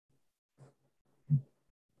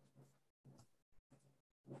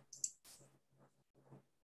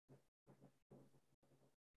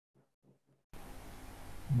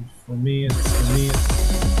For me, it's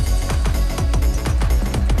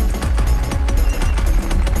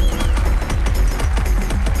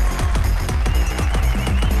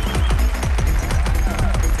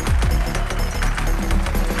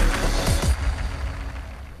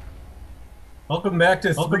welcome back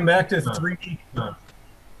to 3D-Con.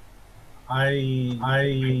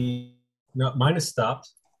 No, mine is stopped,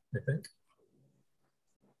 I think.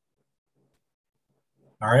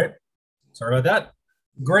 All right, sorry about that.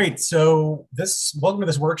 Great, so welcome to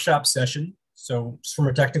this workshop session. So just from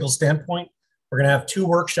a technical standpoint, we're gonna have 2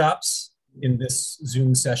 workshops in this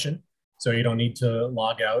Zoom session, so you don't need to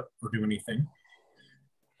log out or do anything.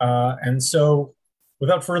 And so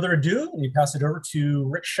without further ado, let me pass it over to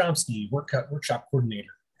Rich Chomsky, workshop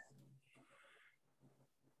coordinator.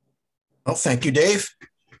 Well, thank you, Dave.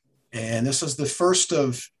 And this is the first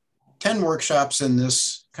of 10 workshops in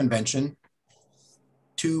this convention,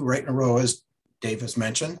 2 right in a row, as Dave has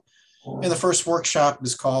mentioned. And the first workshop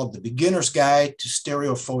is called The Beginner's Guide to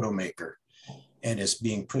Stereo Photo Maker, and is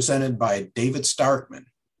being presented by David Starkman.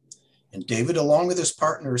 And David, along with his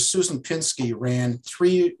partner, Susan Pinsky, ran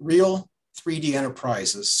 3 real 3D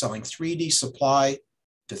enterprises selling 3D supply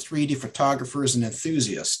to 3D photographers and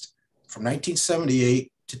enthusiasts from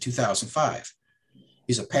 1978 to 2005.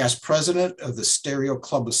 He's a past president of the Stereo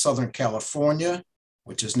Club of Southern California,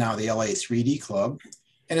 which is now the LA 3D Club,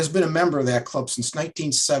 and has been a member of that club since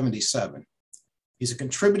 1977. He's a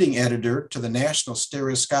contributing editor to the National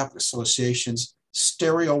Stereoscopic Association's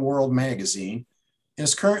Stereo World magazine, and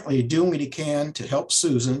is currently doing what he can to help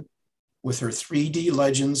Susan with her 3D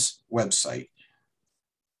Legends website.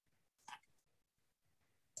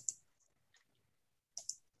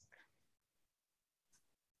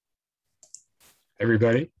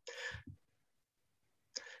 Everybody.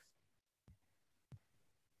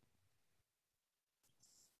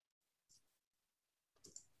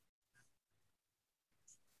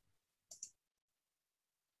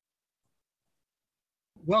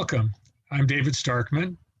 Welcome. I'm David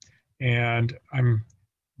Starkman, and I'm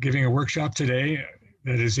giving a workshop today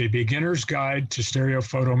that is a beginner's guide to stereo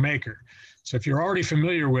photo maker. So if you're already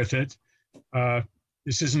familiar with it,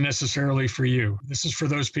 this isn't necessarily for you. This is for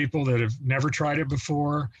those people that have never tried it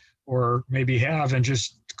before, or maybe have and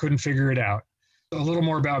just couldn't figure it out. A little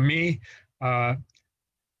more about me. I'm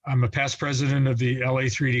a past president of the LA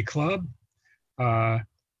 3D Club.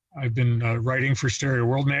 I've been writing for Stereo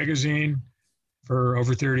World magazine for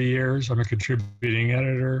over 30 years. I'm a contributing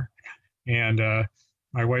editor, and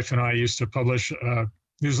my wife and I used to publish a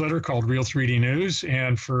newsletter called Real 3D News,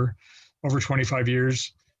 and for over 25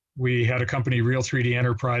 years, we had a company, Real 3D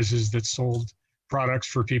Enterprises, that sold products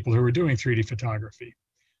for people who were doing 3D photography.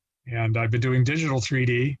 And I've been doing digital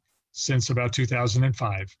 3D since about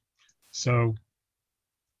 2005. So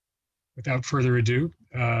without further ado,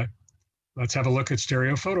 let's have a look at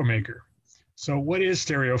Stereo Photo Maker. So what is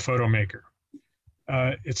Stereo Photo Maker?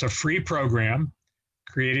 It's a free program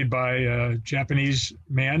created by a Japanese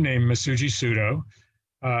man named Masuji Sudo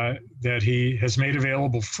that he has made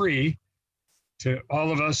available free to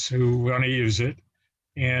all of us who want to use it.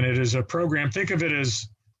 And it is a program, think of it as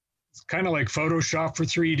kind of like Photoshop for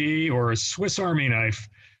 3D, or a Swiss Army knife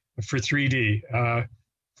for 3D,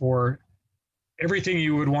 for everything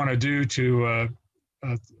you would want to do to a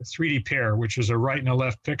 3D pair, which is a right and a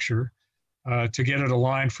left picture, to get it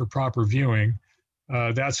aligned for proper viewing.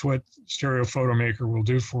 That's what Stereo Photo Maker will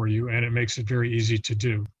do for you, and it makes it very easy to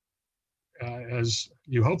do. As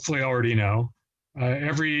you hopefully already know,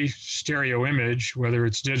 every stereo image, whether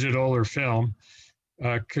it's digital or film,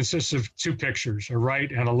 consists of 2 pictures, a right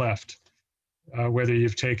and a left. Whether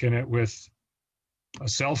you've taken it with a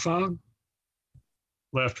cell phone,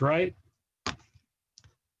 left, right,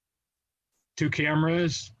 2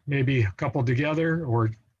 cameras, maybe coupled together,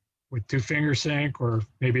 or with 2 finger sync, or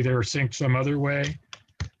maybe they're synced some other way.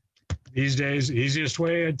 These days, the easiest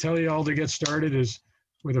way I'd tell you all to get started is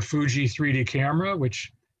with a Fuji 3D camera,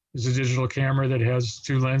 which is a digital camera that has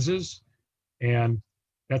 2 lenses, and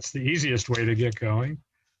that's the easiest way to get going.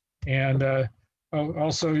 And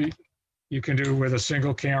also, you can do it with a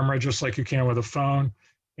single camera, just like you can with a phone.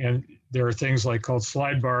 And there are things like called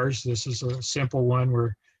slide bars. This is a simple one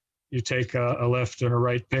where you take a left and a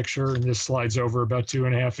right picture, and this slides over about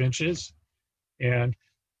 2.5 inches. And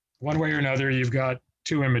one way or another, you've got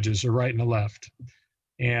 2 images, a right and a left.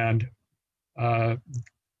 And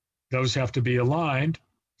those have to be aligned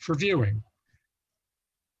for viewing.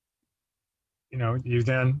 You know, you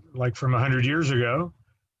then, like from 100 years ago,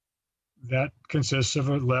 that consists of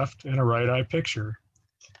a left and a right eye picture.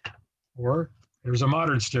 Or there's a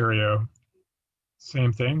modern stereo,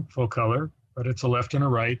 same thing, full color, but it's a left and a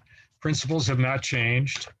right. Principles have not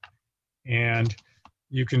changed. And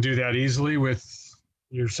you can do that easily with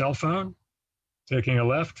your cell phone, taking a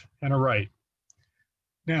left and a right.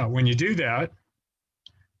 Now, when you do that,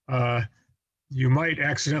 you might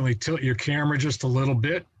accidentally tilt your camera just a little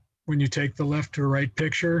bit when you take the left or right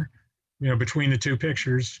picture, between the two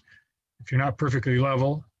pictures. If you're not perfectly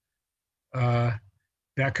level, that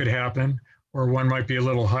could happen. Or one might be a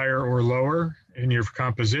little higher or lower in your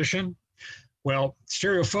composition. Well,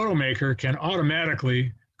 Stereo Photo Maker can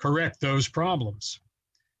automatically correct those problems.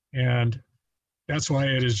 And that's why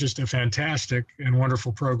it is just a fantastic and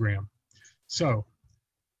wonderful program. So,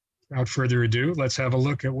 without further ado, let's have a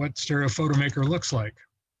look at what Stereo Photo Maker looks like.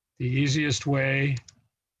 The easiest way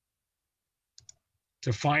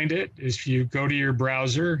to find it is if you go to your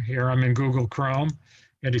browser. Here I'm in Google Chrome.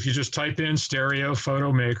 And if you just type in Stereo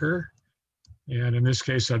Photo Maker, and in this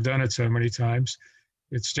case, I've done it so many times,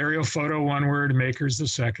 it's Stereo Photo, one word, Maker's the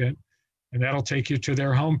second, and that'll take you to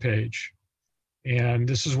their homepage. And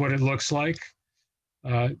this is what it looks like.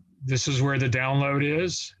 This is where the download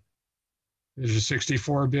is. There's a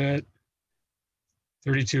 64-bit,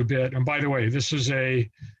 32-bit. And by the way, this is a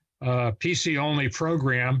PC-only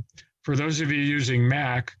program. For those of you using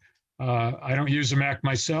Mac, I don't use a Mac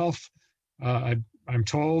myself. I'm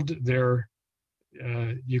told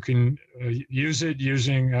you can use it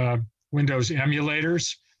using Windows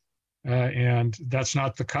emulators, and that's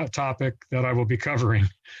not the topic that I will be covering,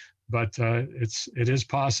 but it is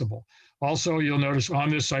possible. Also, you'll notice on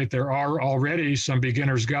this site there are already some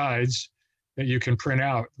beginner's guides that you can print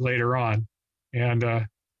out later on, and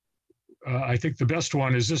I think the best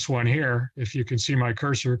one is this one here, if you can see my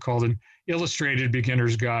cursor, called an Illustrated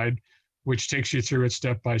Beginner's Guide, which takes you through it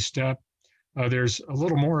step by step. There's a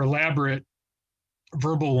little more elaborate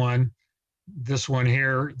verbal one, this one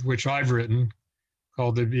here, which I've written,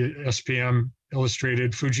 called the SPM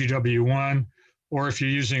Illustrated Fuji W1, or if you're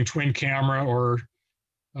using twin camera or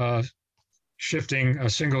shifting a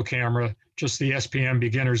single camera, just the SPM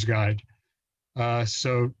Beginner's Guide.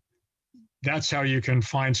 So that's how you can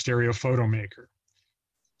find Stereo Photo Maker.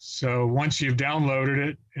 So once you've downloaded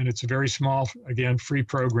it, and it's a very small, again, free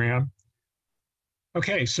program.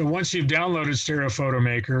 Okay, so once you've downloaded Stereo Photo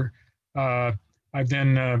Maker, I've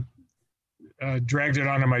then dragged it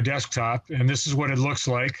onto my desktop, and this is what it looks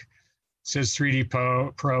like. It says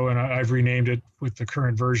 3D Pro, and I've renamed it with the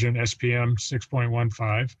current version, SPM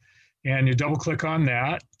 6.15. And you double click on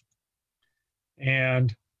that,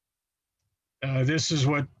 and this is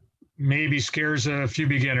what maybe scares a few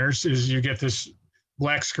beginners, is you get this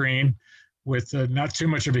black screen with not too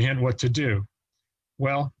much of a hint what to do.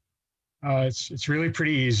 Well, it's really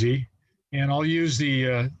pretty easy, and I'll use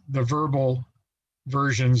the verbal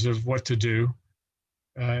versions of what to do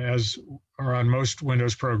as are on most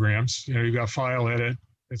Windows programs. You've got File, Edit,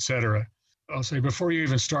 etc. I'll say before you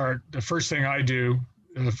even start, the first thing I do,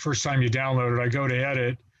 the first time you download it, I go to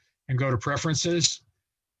Edit and go to Preferences,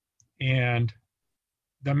 and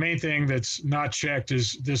the main thing that's not checked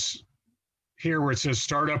is this here where it says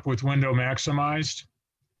Start Up with Window Maximized.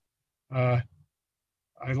 I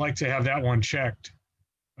like to have that one checked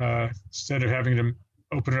instead of having to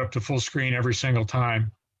open it up to full screen every single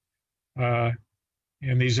time.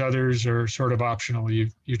 And these others are sort of optional, you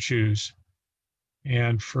choose.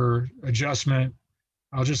 And for adjustment,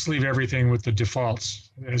 I'll just leave everything with the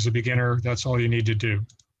defaults. As a beginner, that's all you need to do.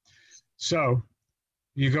 So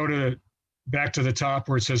you go back to the top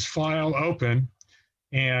where it says File, Open.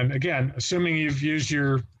 And again, assuming you've used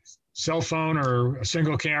your cell phone or a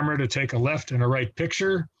single camera to take a left and a right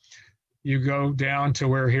picture, you go down to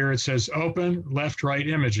where here it says Open, Left, Right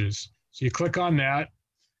Images. So you click on that,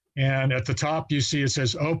 and at the top you see it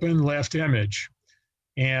says Open Left Image.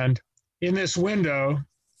 And in this window,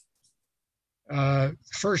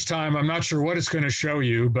 first time, I'm not sure what it's going to show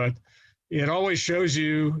you, but it always shows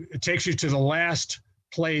you, it takes you to the last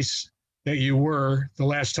place that you were the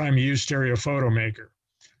last time you used Stereo Photo Maker.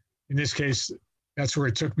 In this case, that's where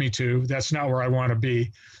it took me to. That's not where I want to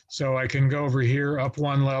be. So I can go over here, up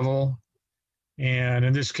one level. And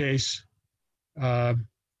in this case, well,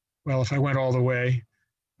 if I went all the way,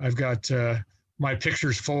 I've got my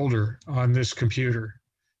pictures folder on this computer.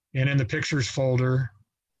 And in the pictures folder,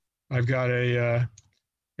 I've got a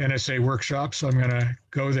NSA workshop. So I'm going to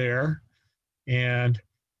go there. And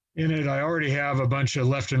in it, I already have a bunch of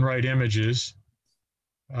left and right images.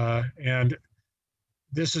 And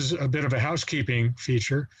this is a bit of a housekeeping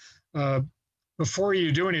feature. Before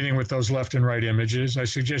you do anything with those left and right images, I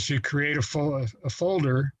suggest you create a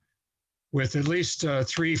folder with at least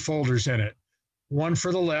 3 folders in it. One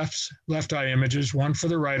for the left eye images, one for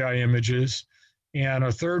the right eye images, and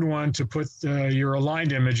a third one to put your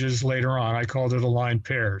aligned images later on. I called it aligned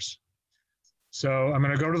pairs. So I'm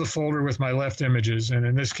going to go to the folder with my left images. And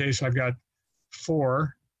in this case, I've got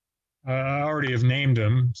 4. I already have named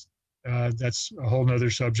them. That's a whole nother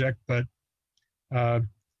subject, but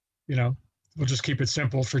you know, we'll just keep it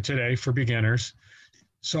simple for today for beginners.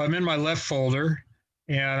 So I'm in my left folder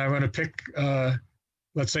and I'm going to pick,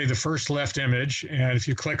 let's say the first left image. And if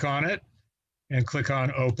you click on it and click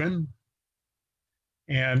on open,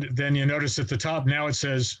 and then you notice at the top, now it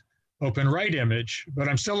says open right image, but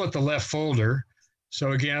I'm still at the left folder.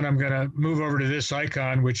 So again, I'm going to move over to this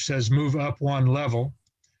icon, which says move up 1 level.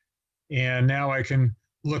 And now I can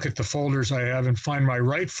look at the folders I have and find my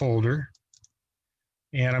right folder.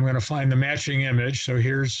 And I'm going to find the matching image. So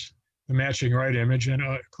here's the matching right image and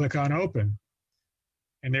click on open.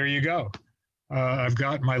 And there you go. I've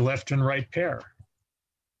got my left and right pair.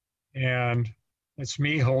 And it's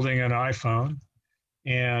me holding an iPhone.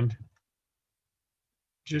 And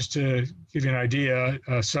just to give you an idea,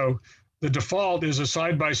 so the default is a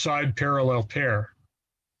side-by-side parallel pair.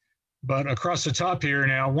 But across the top here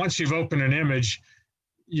now, once you've opened an image,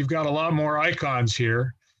 you've got a lot more icons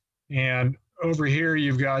here. And over here,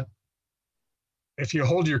 you've got, if you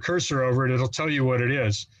hold your cursor over it, it'll tell you what it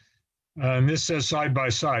is. And this says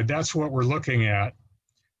side-by-side. That's what we're looking at.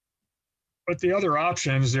 But the other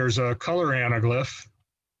options, there's a color anaglyph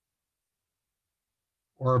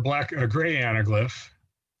or a gray anaglyph.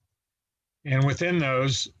 And within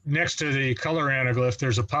those, next to the color anaglyph,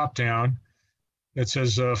 there's a pop-down that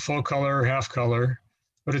says full color, half color,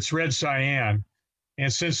 but it's red cyan.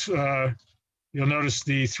 And since you'll notice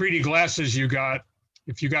the 3D glasses you got,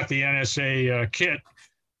 if you got the NSA kit,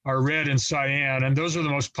 are red and cyan, and those are the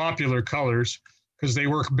most popular colors because they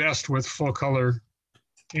work best with full color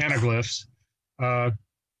anaglyphs.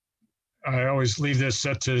 I always leave this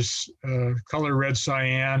set to color red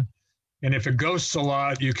cyan, and if it ghosts a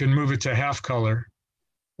lot, you can move it to half color,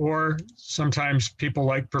 or sometimes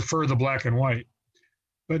people prefer the black and white.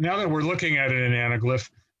 But now that we're looking at it in anaglyph,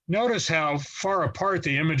 notice how far apart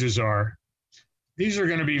the images are. These are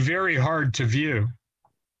going to be very hard to view.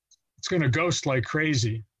 It's going to ghost like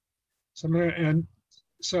crazy.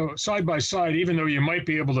 So side by side, even though you might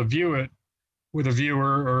be able to view it with a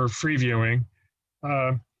viewer or free viewing,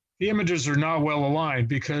 the images are not well aligned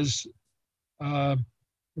because it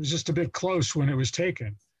was just a bit close when it was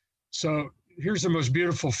taken. So here's the most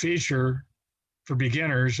beautiful feature for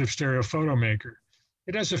beginners of Stereo Photo Maker.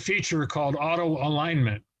 It has a feature called auto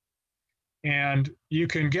alignment. And you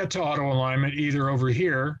can get to auto alignment either over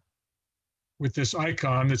here with this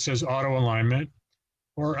icon that says auto alignment,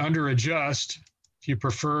 or under adjust, if you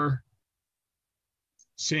prefer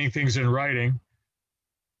seeing things in writing,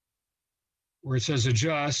 where it says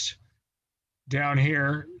adjust, down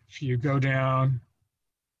here, if you go down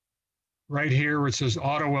right here where it says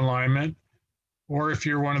auto alignment, or if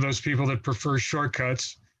you're one of those people that prefer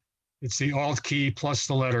shortcuts, it's the Alt key plus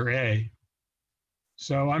the letter A.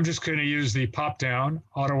 So I'm just going to use the pop-down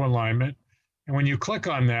auto alignment. And when you click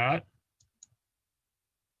on that,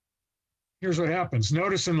 here's what happens.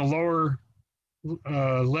 Notice in the lower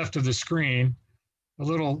left of the screen, a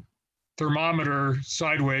little thermometer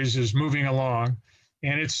sideways is moving along,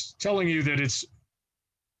 and it's telling you that it's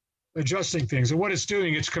adjusting things. And what it's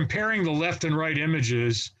doing, it's comparing the left and right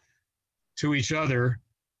images to each other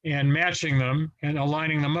and matching them and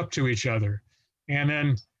aligning them up to each other. And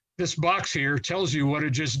then this box here tells you what it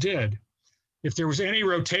just did. If there was any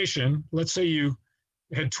rotation, let's say you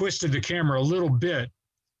had twisted the camera a little bit,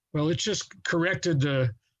 well, it just corrected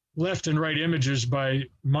the left and right images by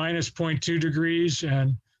minus 0.2 degrees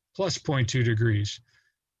and plus 0.2 degrees.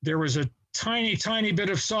 There was a tiny, tiny bit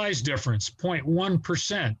of size difference,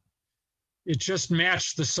 0.1%. It just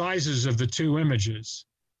matched the sizes of the two images.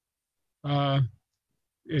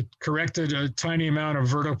 It corrected a tiny amount of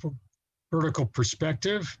vertical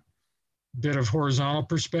perspective, bit of horizontal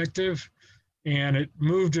perspective, and it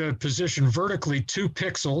moved a position vertically 2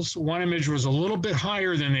 pixels. One image was a little bit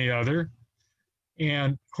higher than the other,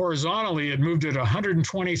 and horizontally it moved it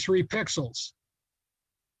 123 pixels.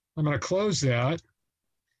 I'm going to close that.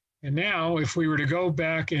 And now if we were to go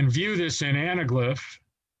back and view this in anaglyph,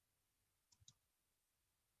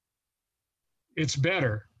 it's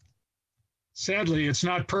better. Sadly, it's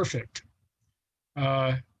not perfect.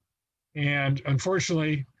 And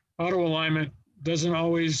unfortunately, auto alignment doesn't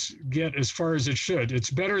always get as far as it should. It's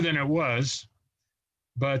better than it was,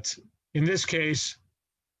 but in this case,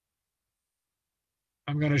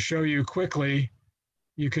 I'm going to show you quickly,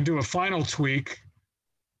 you can do a final tweak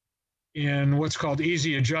in what's called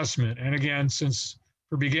easy adjustment. And again, since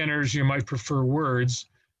for beginners, you might prefer words,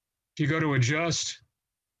 if you go to adjust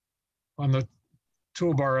on the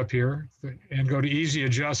toolbar up here and go to easy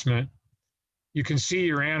adjustment, you can see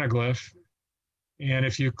your anaglyph. And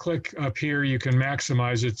if you click up here, you can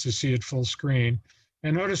maximize it to see it full screen.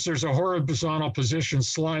 And notice there's a horizontal position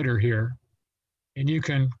slider here. And you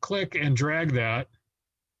can click and drag that.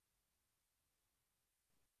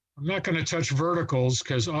 I'm not going to touch verticals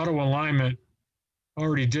because auto alignment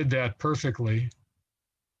already did that perfectly.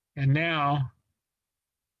 And now,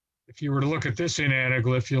 if you were to look at this in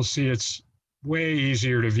anaglyph, you'll see it's way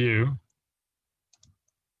easier to view.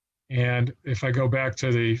 And if I go back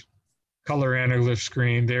to the color anaglyph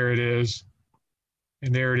screen, there it is.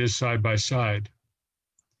 And there it is side by side.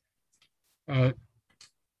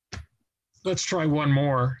 Let's try one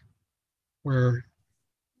more where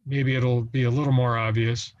maybe it'll be a little more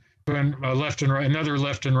obvious. Open left and right, another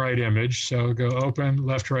left and right image. So go open,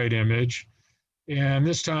 left, right image. And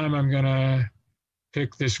this time I'm gonna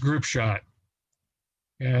pick this group shot.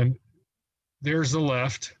 And there's the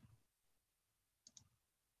left.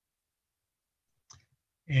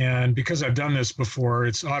 And because I've done this before,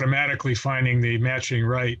 it's automatically finding the matching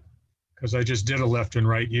right because I just did a left and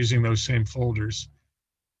right using those same folders.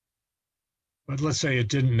 But let's say it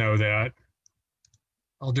didn't know that.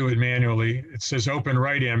 I'll do it manually. It says open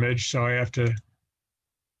right image, so I have to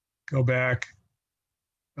go back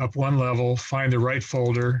up one level, find the right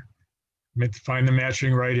folder, find the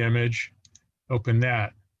matching right image, open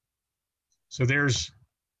that. So there's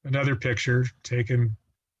another picture taken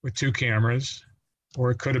with two cameras,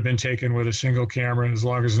 or it could have been taken with a single camera as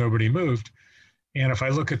long as nobody moved. And if I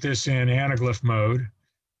look at this in anaglyph mode,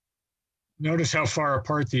 notice how far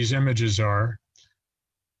apart these images are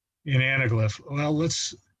in anaglyph. Well,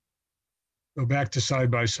 let's go back to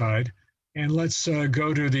side by side, and let's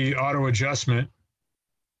go to the auto adjustment.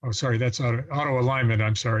 Oh, sorry, that's auto alignment.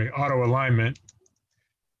 I'm sorry, auto alignment,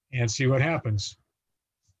 and see what happens.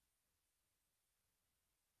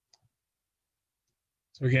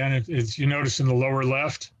 So again, it's you notice in the lower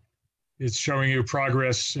left, it's showing you a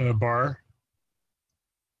progress bar.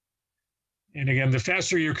 And again, the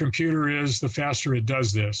faster your computer is, the faster it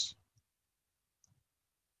does this.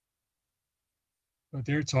 But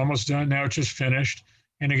there, it's almost done. Now it's just finished.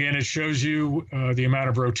 And again, it shows you the amount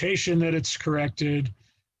of rotation that it's corrected,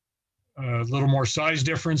 a little more size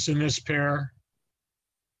difference in this pair.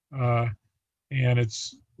 And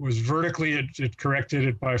it's was vertically, it corrected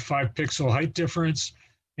it by 5 pixel height difference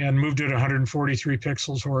and moved it 143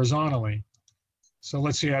 pixels horizontally. So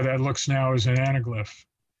let's see how that looks now as an anaglyph.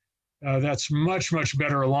 That's much, much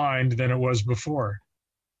better aligned than it was before,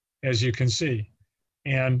 as you can see.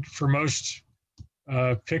 And for most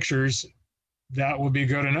pictures, that will be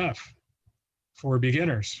good enough for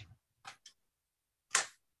beginners.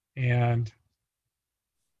 And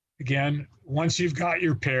again, once you've got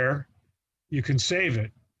your pair, you can save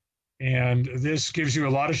it. And this gives you a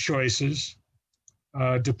lot of choices.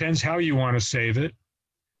 Depends how you want to save it.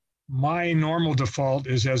 My normal default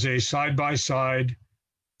is as a side-by-side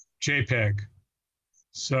JPEG.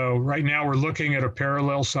 So right now we're looking at a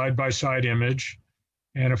parallel side-by-side image.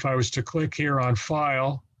 And if I was to click here on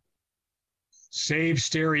File, Save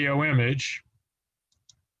Stereo Image,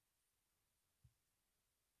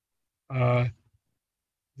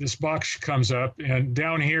 this box comes up, and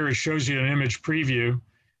down here it shows you an image preview.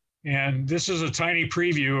 And this is a tiny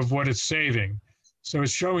preview of what it's saving. So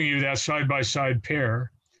it's showing you that side-by-side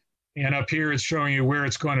pair. And up here it's showing you where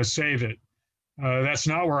it's going to save it. That's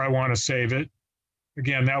not where I want to save it.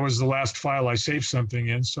 Again, that was the last file I saved something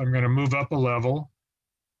in. So I'm going to move up a level.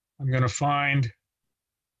 I'm going to find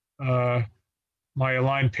my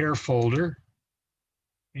aligned pair folder.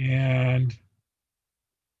 And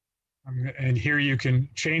here you can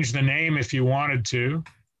change the name if you wanted to.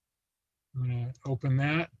 I'm going to open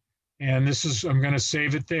that. And this is, I'm going to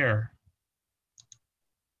save it there.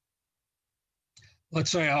 Let's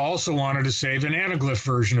say I also wanted to save an anaglyph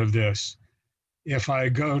version of this. If I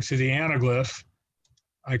go to the anaglyph,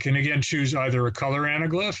 I can again choose either a color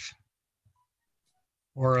anaglyph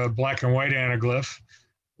or a black and white anaglyph.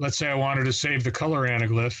 Let's say I wanted to save the color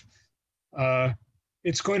anaglyph.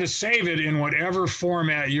 It's going to save it in whatever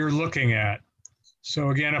format you're looking at. So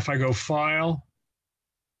again, if I go File,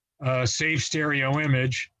 Save Stereo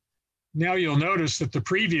Image, now you'll notice that the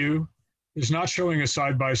preview is not showing a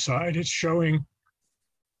side-by-side, it's showing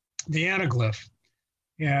the anaglyph.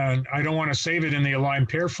 And I don't want to save it in the aligned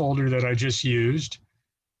pair folder that I just used.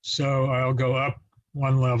 So I'll go up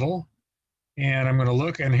one level and I'm going to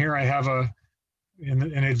look, and here I have in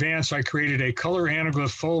advance, I created a color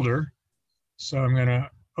anaglyph folder. So I'm going to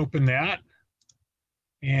open that,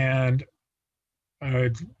 and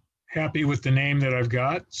I'm happy with the name that I've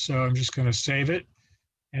got. So I'm just going to save it.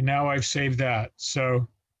 And now I've saved that. So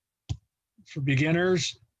for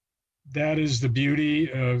beginners, that is the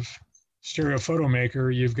beauty of Stereo Photo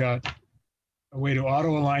Maker. You've got a way to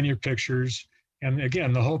auto align your pictures. And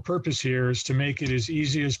again, the whole purpose here is to make it as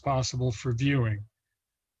easy as possible for viewing.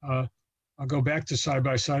 I'll go back to side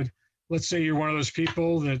by side. Let's say you're one of those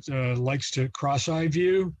people that likes to cross-eye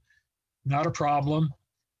view. Not a problem.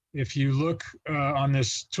 If you look on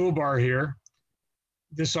this toolbar here,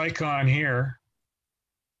 this icon here,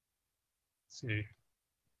 let's see,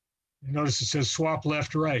 you notice it says swap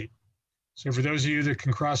left, right. So for those of you that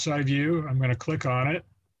can cross-eye view, I'm going to click on it.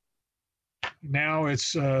 Now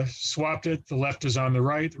it's swapped it. The left is on the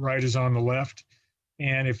right is on the left.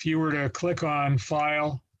 And if you were to click on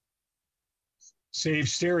File, Save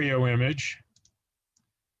Stereo Image,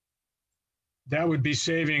 that would be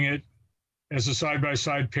saving it as a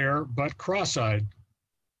side-by-side pair, but cross-eyed.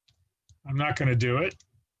 I'm not going to do it,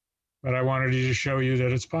 but I wanted to show you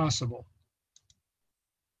that it's possible.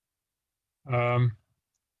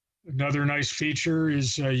 Another nice feature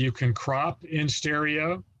is you can crop in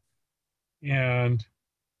stereo. And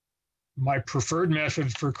my preferred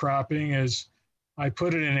method for cropping is I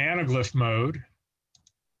put it in anaglyph mode.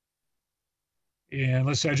 And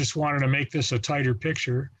let's say I just wanted to make this a tighter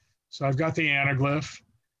picture. So I've got the anaglyph.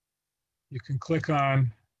 You can click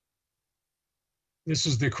on, this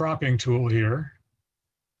is the cropping tool here.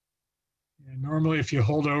 And normally if you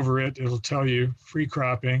hold over it, it'll tell you free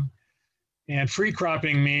cropping. And free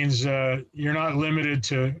cropping means you're not limited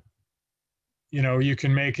to, you know, you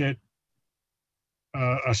can make it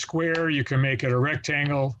a square, you can make it a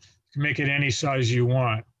rectangle, you can make it any size you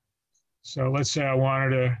want. So let's say I wanted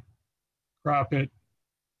to crop it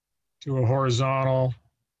to a horizontal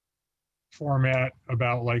format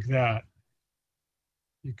about like that.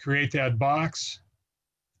 You create that box,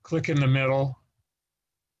 click in the middle.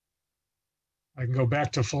 I can go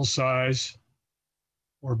back to full size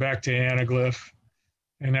or back to anaglyph,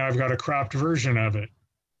 and now I've got a cropped version of it.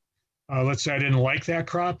 Let's say I didn't like that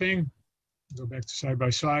cropping. Go back to side by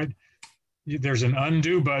side. There's an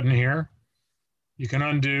undo button here. You can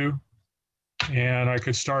undo, and I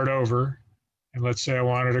could start over. And let's say I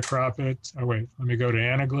wanted to crop it. Oh, wait, let me go to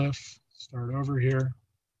anaglyph, start over here.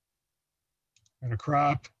 And a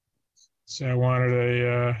crop. Say I wanted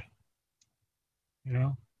a, you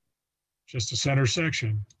know, just a center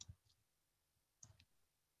section.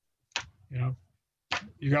 You know,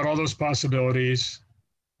 you got all those possibilities.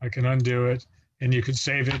 I can undo it, and you could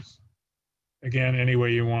save it again any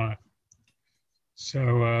way you want.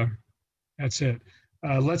 So that's it.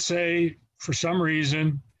 Let's say for some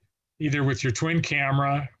reason, either with your twin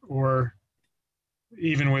camera or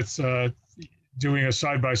even with doing a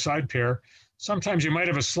side-by-side pair, sometimes you might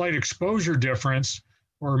have a slight exposure difference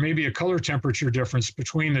or maybe a color temperature difference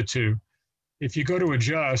between the two. If you go to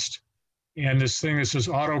adjust, and this thing that says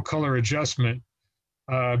auto color adjustment,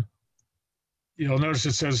 you'll notice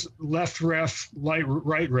it says left ref,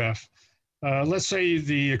 right ref. Let's say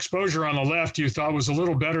the exposure on the left you thought was a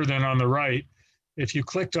little better than on the right. If you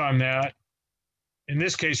clicked on that, in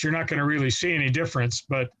this case, you're not going to really see any difference,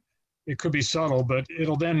 but it could be subtle, but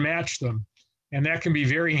it'll then match them. And that can be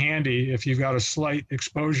very handy if you've got a slight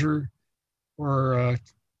exposure or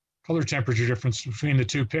color temperature difference between the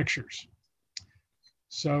two pictures.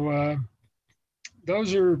 So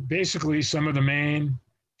those are basically some of the main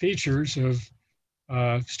features of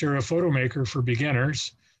Stereo Photo Maker for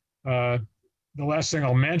beginners. The last thing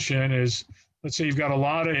I'll mention is, let's say you've got a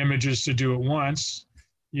lot of images to do at once.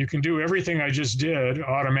 You can do everything I just did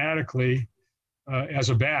automatically as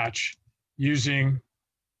a batch using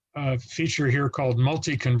a feature here called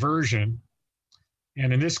multi-conversion.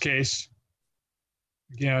 And in this case,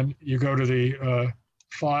 again, you go to the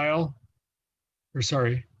File,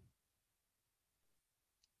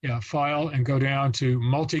 and go down to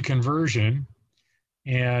multi-conversion,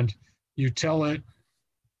 and you tell it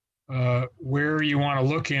where you want to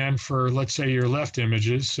look in for, let's say, your left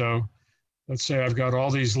images. So let's say I've got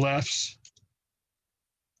all these lefts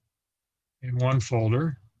in one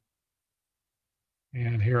folder.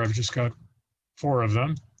 And here I've just got 4 of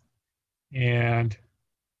them. And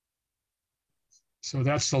so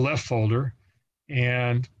that's the left folder.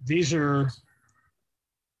 And these are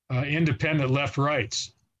independent left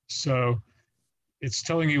rights. So it's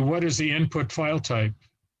telling you what is the input file type.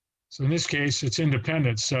 So in this case, it's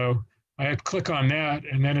independent. So I had to click on that,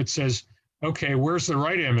 and then it says, okay, where's the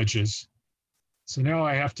right images? So now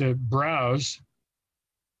I have to browse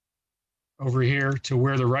over here to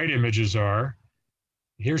where the right images are.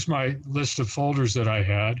 Here's my list of folders that I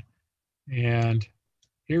had, and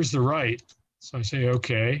here's the right. So I say,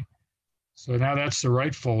 okay. So now that's the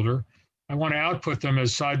right folder. I want to output them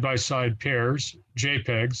as side-by-side pairs,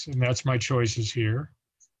 JPEGs, and that's my choices here.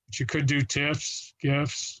 but you could do TIFFs,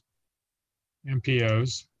 GIFs,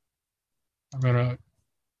 MPOs. I'm going to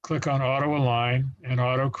click on auto align and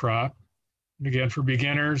auto crop. And again, for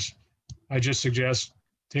beginners, I just suggest,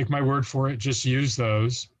 take my word for it, just use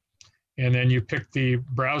those. And then you pick the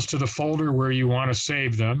browse to the folder where you want to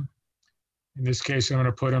save them. In this case, I'm going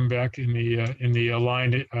to put them back in the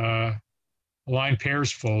aligned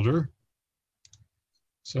pairs folder.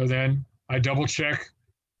 So then I double check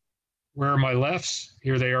where are my lefts.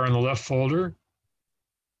 Here they are in the left folder.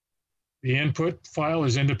 The input file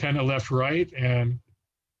is independent left right, and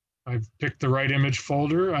I've picked the right image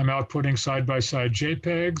folder. I'm outputting side-by-side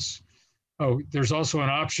JPEGs. Oh, there's also an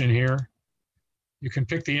option here. You can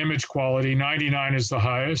pick the image quality. 99 is the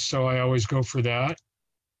highest, so I always go for that.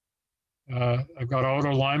 I've got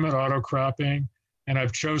auto alignment, auto cropping, and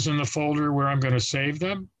I've chosen the folder where I'm going to save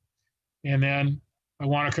them. And then I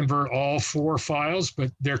want to convert all 4 files,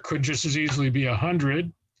 but there could just as easily be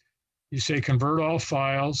 100. You say convert all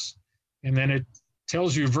files, and then it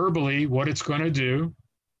tells you verbally what it's going to do.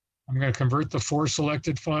 I'm going to convert the 4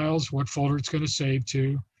 selected files, what folder it's going to save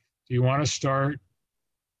to. Do you want to start?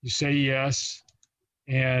 You say yes.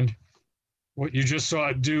 And what you just saw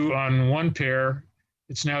it do on 1 pair,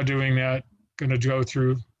 it's now doing that, going to go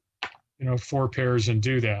through 4 pairs and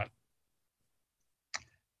do that.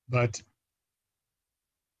 But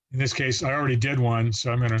in this case, I already did one,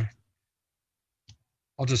 so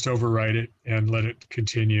I'll just overwrite it and let it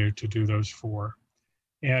continue to do those 4.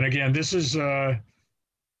 And again, this is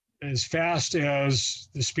as fast as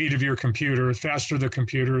the speed of your computer. The faster the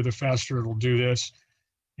computer, the faster it'll do this.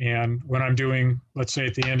 And when I'm doing, let's say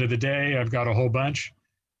at the end of the day, I've got a whole bunch,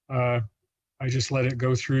 I just let it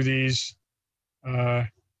go through these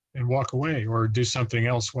and walk away or do something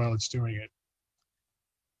else while it's doing it.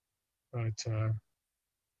 But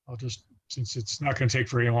I'll just, since it's not going to take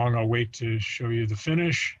very long, I'll wait to show you the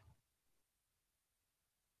finish.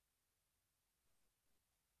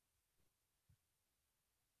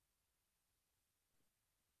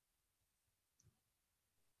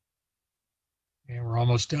 And we're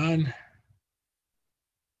almost done.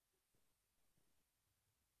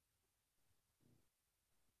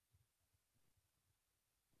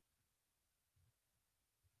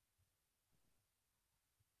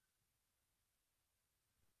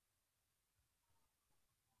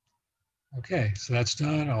 Okay, so that's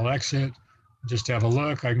done. I'll exit, just have a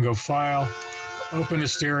look. I can go File, open a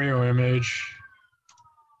stereo image,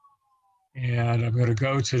 and I'm going to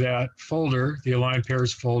go to that folder, the Aligned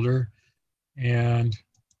Pairs folder, and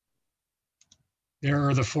there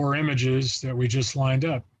are the 4 images that we just lined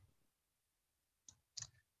up.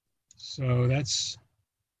 So that's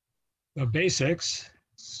the basics,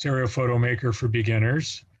 Stereo Photo Maker for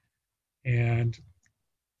beginners. And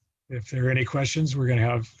if there are any questions, we're going to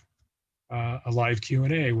have a live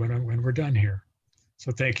Q&A when we're done here.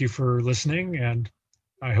 So thank you for listening, and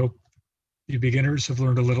I hope you beginners have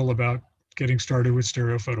learned a little about getting started with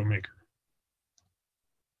Stereo Photo Maker.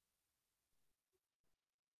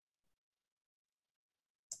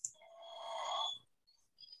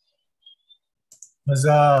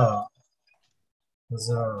 Huzzah.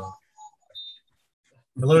 Huzzah.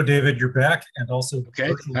 Hello, David, you're back, and also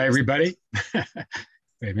okay. Hi, everybody.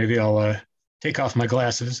 Wait, maybe I'll take off my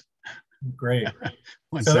glasses. Great.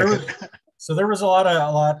 One second. There was a lot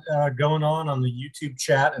going on the YouTube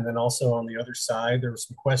chat, and then also on the other side, there were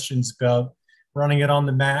some questions about running it on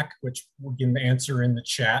the Mac, which we can answer in the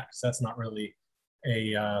chat, because that's not really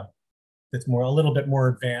it's a little bit more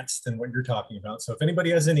advanced than what you're talking about. So if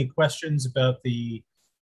anybody has any questions about the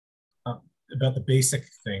basic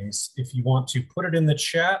things, if you want to put it in the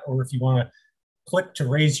chat, or if you want to click to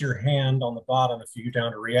raise your hand on the bottom, if you go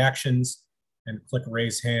down to reactions and click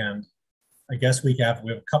raise hand, I guess we have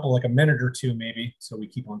a couple, like a minute or 2 maybe, so we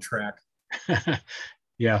keep on track.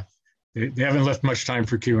 Yeah, they haven't left much time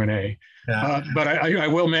for Q&A. Yeah. But I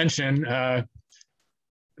will mention,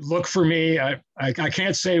 look for me. I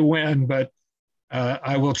can't say when, but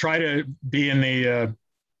I will try to be in the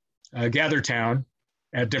Gathertown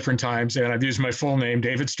at different times. And I've used my full name,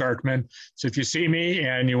 David Starkman. So if you see me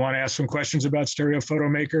and you want to ask some questions about Stereo Photo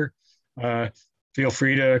Maker, feel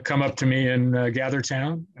free to come up to me in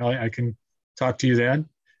Gathertown. I can talk to you then.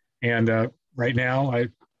 And right now, I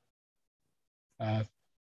don't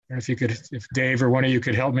know if Dave or one of you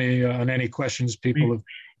could help me on any questions people have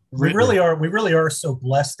written. We really are so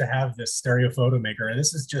blessed to have this Stereo Photo Maker. And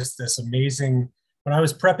this is just this amazing, when I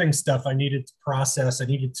was prepping stuff, I needed to process, I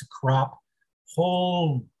needed to crop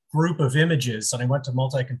whole group of images, and I went to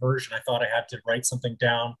multi-conversion. I thought I had to write something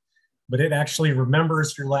down, but it actually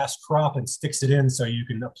remembers your last crop and sticks it in so you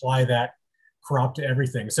can apply that crop to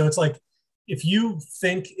everything. So it's like, if you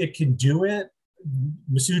think it can do it,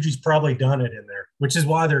 Masuji's probably done it in there, which is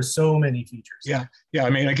why there's so many features. Yeah. I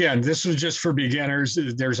mean, again, this was just for beginners.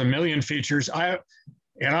 There's a million features. I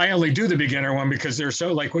only do the beginner one because they're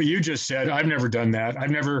so, like what you just said. I've never done that. I've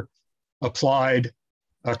never applied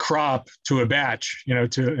a crop to a batch,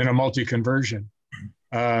 in a multi-conversion.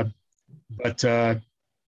 Pascal's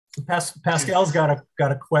got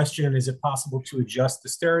a question. Is it possible to adjust the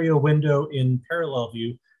stereo window in parallel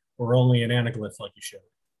view or only in anaglyph like you showed?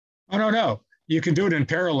 Oh, no. You can do it in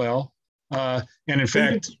parallel. And in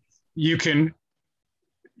fact, you can,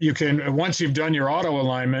 once you've done your auto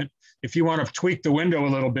alignment, if you want to tweak the window a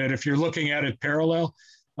little bit, if you're looking at it parallel,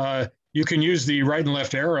 you can use the right and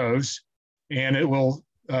left arrows and it will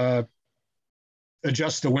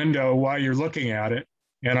adjust the window while you're looking at it.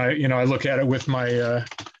 And I look at it with my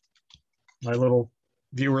my little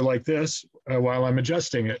viewer like this while I'm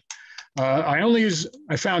adjusting it.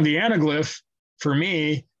 I found the anaglyph for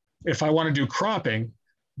me, if I want to do cropping,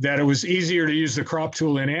 that it was easier to use the crop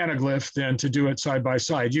tool in anaglyph than to do it side by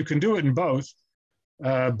side. You can do it in both,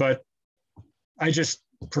 but I just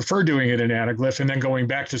prefer doing it in anaglyph and then going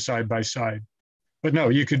back to side by side. But no,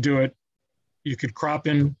 you could do it. You could crop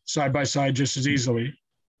in side by side just as easily.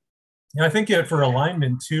 Yeah, I think for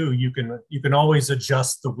alignment too, you can always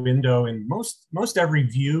adjust the window in most every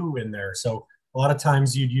view in there. So a lot of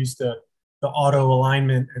times you'd use the auto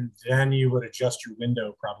alignment and then you would adjust your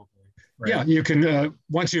window probably. Right? Yeah, you can,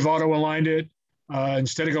 once you've auto aligned it,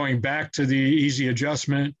 instead of going back to the easy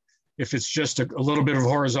adjustment, if it's just a little bit of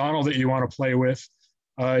horizontal that you want to play with,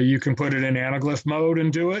 you can put it in anaglyph mode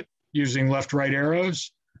and do it using left, right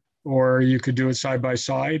arrows, or you could do it side by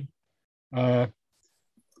side.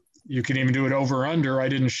 You can even do it over under. I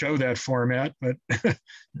didn't show that format, but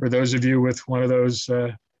for those of you with one of those,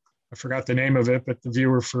 I forgot the name of it, but the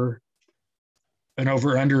viewer for an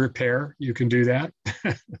over under pair, you can do that.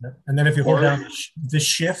 And then if you hold down the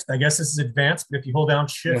shift, I guess this is advanced, but if you hold down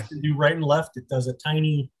shift and do right and left, it does a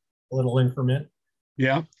tiny little increment.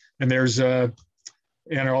 Yeah. And there's and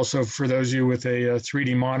also for those of you with a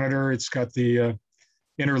 3D monitor, it's got the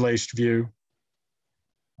interlaced view,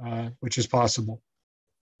 which is possible.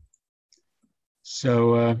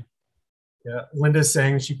 So yeah, Linda's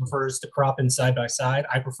saying she prefers to crop in side by side.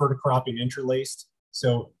 I prefer to crop in interlaced.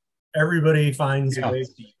 So everybody finds a way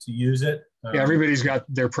to use it. Yeah, everybody's got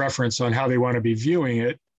their preference on how they want to be viewing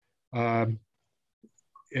it. And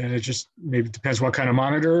it just maybe depends what kind of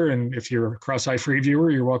monitor. And if you're a cross-eye free viewer,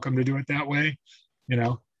 you're welcome to do it that way.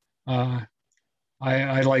 I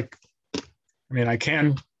like, I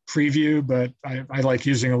can preview, but I like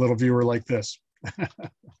using a little viewer like this.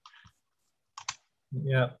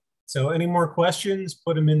 Yeah. So any more questions,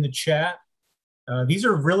 put them in the chat. These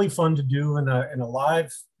are really fun to do in a live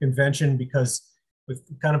convention because with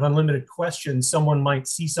kind of unlimited questions, someone might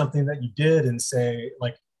see something that you did and say,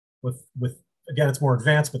 like with again, it's more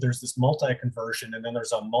advanced, but there's this multi-conversion and then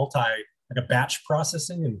there's like a batch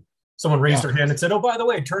processing, and someone raised their hand and said, oh, by the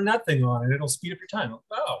way, turn that thing on and it'll speed up your time.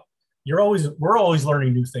 Oh, we're always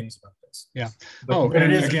learning new things about this. Yeah. But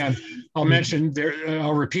and again, I'll mention there,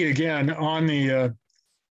 I'll repeat again on the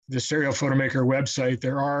Stereo Photomaker website,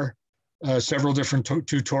 there are several different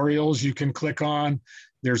tutorials you can click on.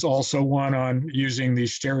 There's also one on using the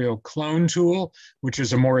stereo clone tool, which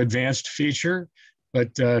is a more advanced feature.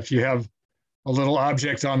 But if you have a little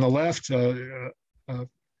object on the left, a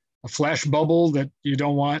flash bubble that you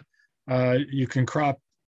don't want, you can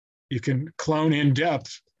clone in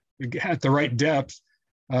depth at the right depth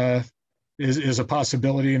is a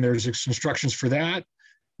possibility. And there's instructions for that.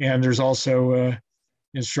 And there's also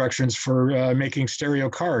instructions for making stereo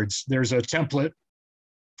cards. There's a template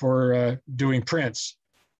for doing prints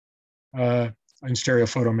in Stereo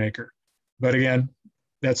Photomaker. But again,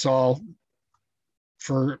 that's all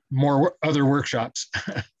for more other workshops.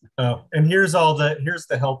 Oh, and here's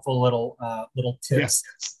the helpful little tips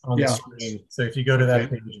on the screen. So if you go to that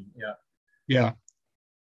page, yeah.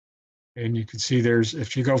 And you can see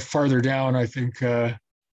if you go farther down, I think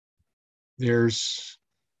there's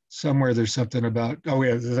something about,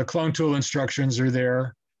 the clone tool instructions are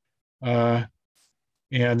there. And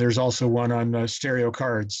there's also one on stereo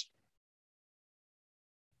cards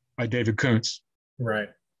by David Kuntz. Right.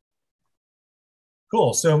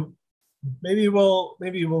 Cool. So maybe we'll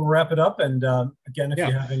wrap it up. And again, if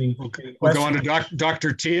you have any questions. We'll go on to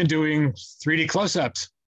Dr. T and doing 3D close-ups.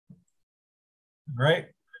 All right.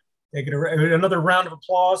 Take it another round of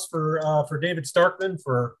applause for David Starkman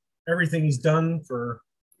for everything he's done for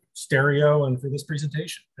stereo and for this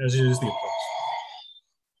presentation, as is the applause.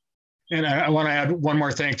 And I want to add one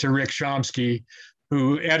more thank to Rick Chomsky,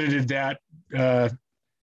 who edited that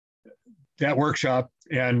that workshop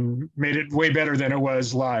and made it way better than it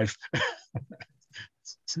was live.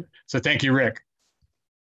 So thank you, Rick.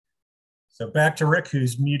 So back to Rick,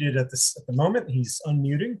 who's muted at the moment. He's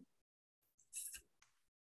unmuting.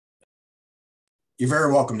 You're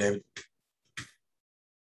very welcome, David.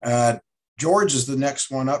 George is the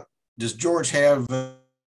next one up. Does George have?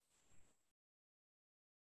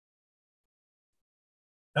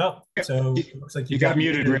 Oh, so it looks like you got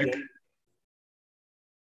muted, Rick.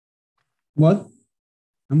 What?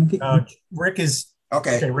 I'm okay. Rick is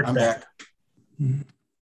Okay. Rick I'm back. Mm-hmm.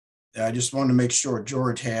 I just wanted to make sure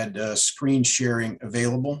George had screen sharing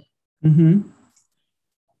available. Mm-hmm.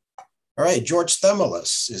 All right, George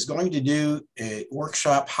Themelis is going to do a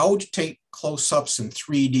workshop, how to take close-ups in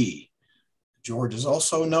 3D. George is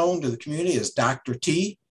also known to the community as Dr.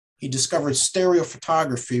 T. He discovered stereo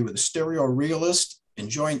photography with a stereo realist and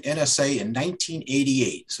joined NSA in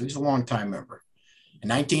 1988, so he's a longtime member. In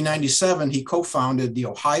 1997, he co-founded the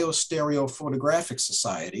Ohio Stereo Photographic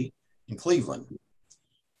Society in Cleveland.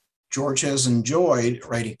 George has enjoyed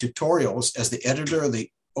writing tutorials as the editor of the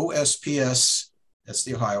OSPS, that's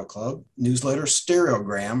the Ohio Club, newsletter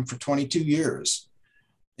Stereogram for 22 years,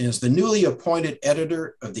 and is the newly appointed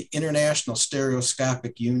editor of the International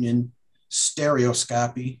Stereoscopic Union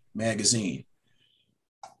Stereoscopy magazine.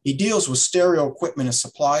 He deals with stereo equipment and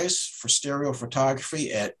supplies for stereo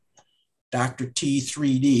photography at Dr. T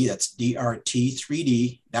 3D, that's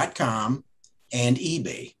DRT3D.com, and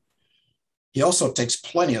eBay. He also takes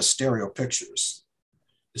plenty of stereo pictures.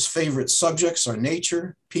 His favorite subjects are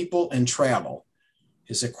nature, people, and travel.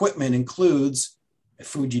 His equipment includes a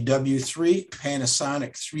Fuji W3,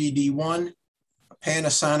 Panasonic 3D1, a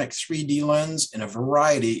Panasonic 3D lens, and a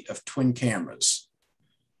variety of twin cameras.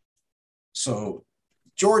 So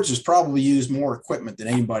George has probably used more equipment than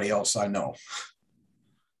anybody else I know.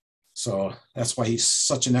 So that's why he's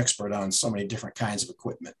such an expert on so many different kinds of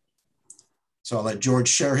equipment. So I'll let George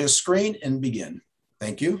share his screen and begin.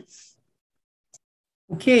 Thank you.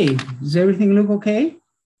 Okay, does everything look okay?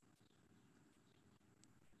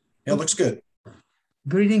 It looks good.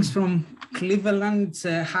 Greetings from Cleveland. It's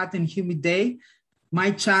a hot and humid day.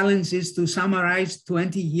 My challenge is to summarize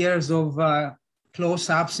 20 years of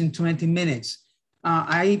close-ups in 20 minutes.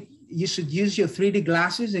 You should use your 3D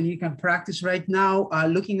glasses, and you can practice right now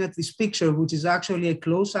looking at this picture, which is actually a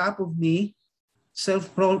close-up of me,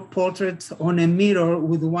 self-portrait on a mirror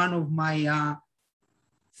with one of my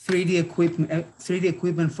 3D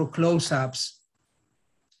equipment for close-ups.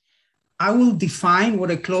 I will define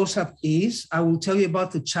what a close-up is. I will tell you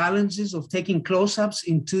about the challenges of taking close-ups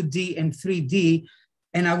in 2D and 3D,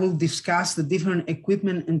 and I will discuss the different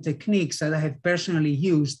equipment and techniques that I have personally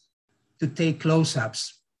used to take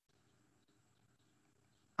close-ups.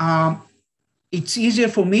 It's easier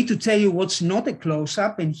for me to tell you what's not a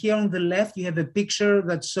close-up, and here on the left, you have a picture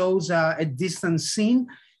that shows a distant scene,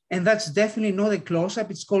 and that's definitely not a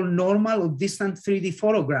close-up. It's called normal or distant 3D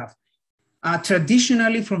photograph.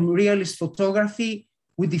 Traditionally, from realist photography,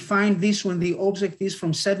 we define this when the object is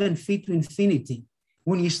from 7 feet to infinity.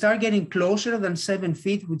 When you start getting closer than 7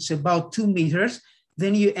 feet, which is about 2 meters,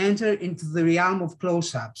 then you enter into the realm of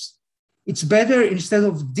close-ups. It's better, instead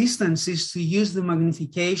of distances, to use the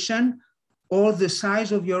magnification or the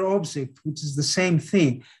size of your object, which is the same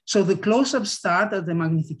thing. So the close-ups start at the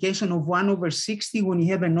magnification of 1/60 when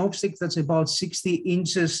you have an object that's about 60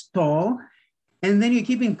 inches tall. And then you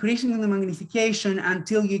keep increasing the magnification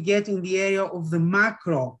until you get in the area of the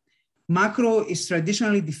macro. Macro is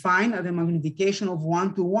traditionally defined at a magnification of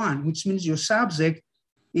 1:1, which means your subject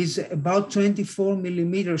is about 24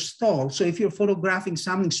 millimeters tall. So if you're photographing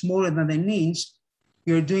something smaller than an inch,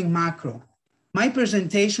 you're doing macro. My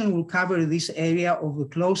presentation will cover this area of the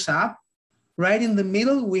close-up. Right in the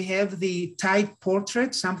middle, we have the tight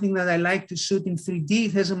portrait, something that I like to shoot in 3D.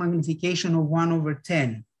 It has a magnification of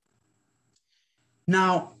 1/10.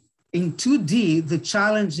 Now, in 2D, the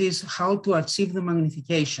challenge is how to achieve the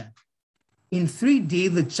magnification. In 3D,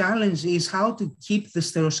 the challenge is how to keep the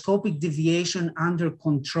stereoscopic deviation under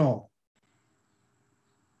control.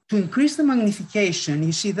 To increase the magnification,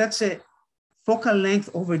 you see that's a focal length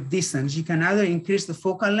over distance. You can either increase the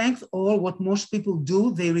focal length, or what most people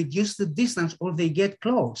do, they reduce the distance or they get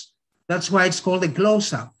close. That's why it's called a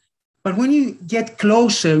close-up. But when you get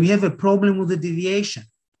closer, you have a problem with the deviation.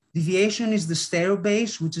 Deviation is the stereo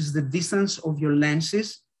base, which is the distance of your lenses,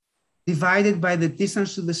 divided by the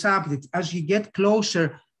distance to the subject. As you get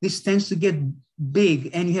closer, this tends to get big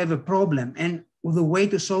and you have a problem. And the way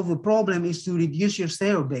to solve the problem is to reduce your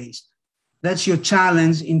stereo base. That's your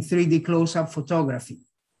challenge in 3D close-up photography.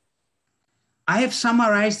 I have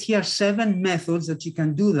summarized here 7 methods that you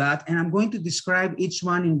can do that, and I'm going to describe each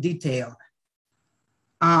one in detail.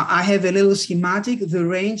 I have a little schematic, the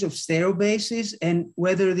range of stereo bases, and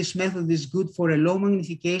whether this method is good for a low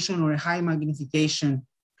magnification or a high magnification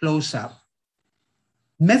close-up.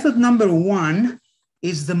 Method number 1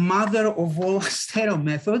 is the mother of all stereo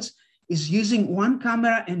methods, is using one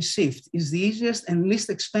camera and shift. Is the easiest and least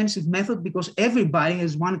expensive method because everybody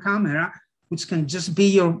has one camera, which can just be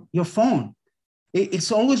your phone.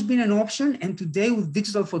 It's always been an option, and today with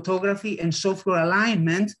digital photography and software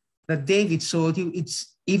alignment that David showed you,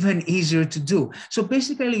 it's even easier to do. So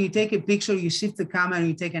basically you take a picture, you shift the camera, and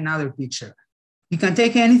you take another picture. You can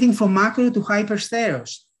take anything from macro to hyper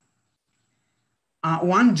stereos.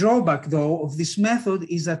 One drawback though of this method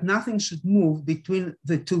is that nothing should move between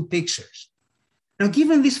the two pictures. Now,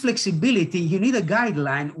 given this flexibility, you need a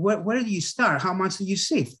guideline. Where do you start? How much do you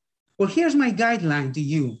shift? Well, here's my guideline to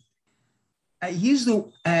you.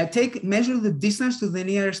 Measure the distance to the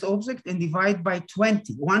nearest object and divide by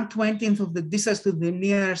 20. 1/20th of the distance to the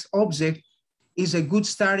nearest object is a good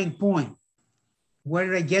starting point. Where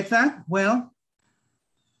did I get that? Well,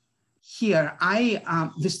 here,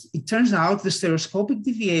 it turns out the stereoscopic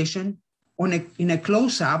deviation in a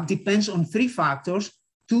close-up depends on 3 factors,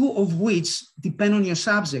 2 of which depend on your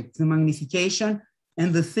subject, the magnification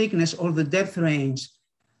and the thickness or the depth range.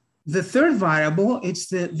 The third variable, it's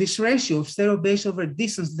this ratio of stereo base over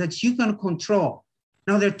distance that you can control.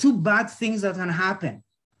 Now, there are 2 bad things that can happen.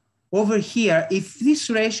 Over here, if this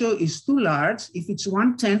ratio is too large, if it's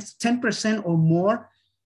 1/10, 10% or more,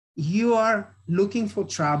 you are looking for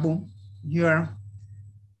trouble. You're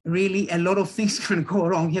really, a lot of things can go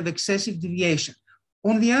wrong. You have excessive deviation.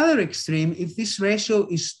 On the other extreme, if this ratio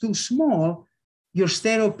is too small, your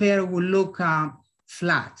stereo pair will look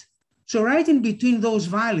flat. So right in between those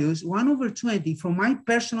values, 1/20, from my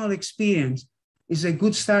personal experience, is a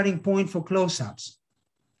good starting point for close-ups.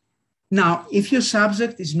 Now, if your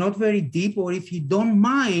subject is not very deep, or if you don't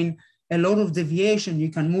mind a lot of deviation, you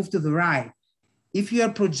can move to the right. If you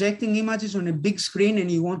are projecting images on a big screen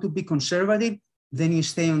and you want to be conservative, then you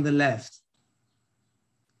stay on the left.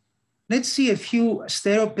 Let's see a few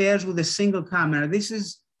stereo pairs with a single camera. This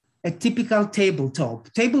is a typical tabletop.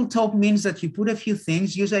 Tabletop means that you put a few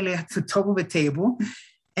things, usually at the top of a table,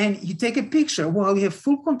 and you take a picture. Well, you have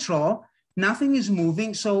full control, nothing is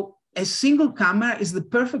moving, so a single camera is the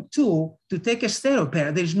perfect tool to take a stereo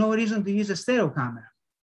pair. There's no reason to use a stereo camera.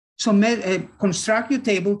 So construct your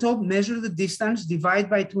tabletop, measure the distance, divide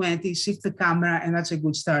by 20, shift the camera, and that's a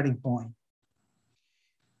good starting point.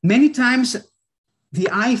 Many times, the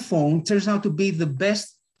iPhone turns out to be the best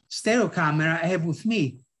stereo camera I have with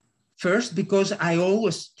me. First, because I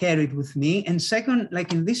always carry it with me. And second,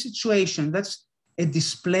 like in this situation, that's a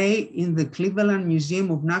display in the Cleveland Museum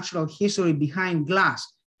of Natural History behind glass.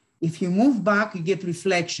 If you move back, you get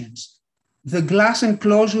reflections. The glass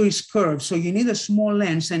enclosure is curved, so you need a small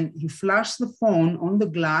lens, and you flash the phone on the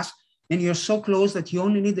glass, and you're so close that you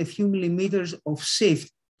only need a few millimeters of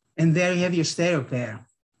shift, and there you have your stereo pair.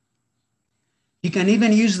 You can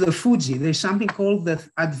even use the Fuji. There's something called the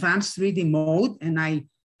advanced 3D mode, and I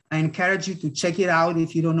encourage you to check it out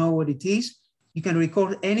if you don't know what it is. You can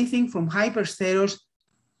record anything from hyper stereos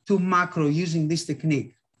to macro using this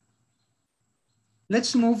technique.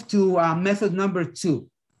 Let's move to method number 2.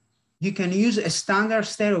 You can use a standard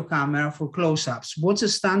stereo camera for close-ups. What's a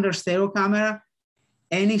standard stereo camera?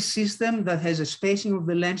 Any system that has a spacing of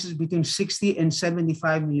the lenses between 60 and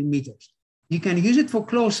 75 millimeters. You can use it for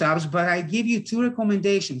close-ups, but I give you 2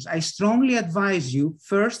 recommendations. I strongly advise you,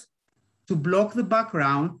 first, to block the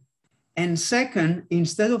background, and second,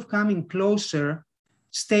 instead of coming closer,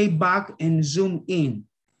 stay back and zoom in.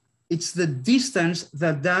 It's the distance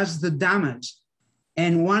that does the damage.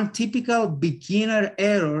 And one typical beginner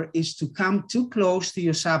error is to come too close to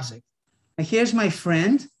your subject. And here's my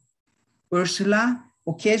friend, Ursula.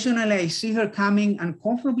 Occasionally I see her coming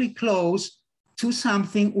uncomfortably close to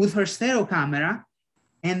something with her stereo camera.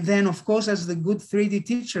 And then, of course, as the good 3D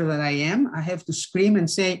teacher that I am, I have to scream and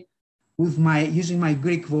say, using my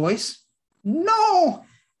Greek voice, "No,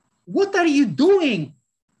 what are you doing?"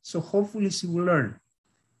 So hopefully she will learn.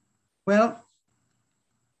 Well,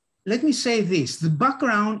 let me say this, the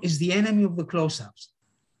background is the enemy of the close-ups.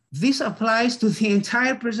 This applies to the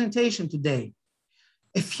entire presentation today.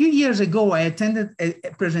 A few years ago, I attended a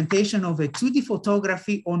presentation of a 2D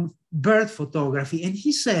photography on bird photography, and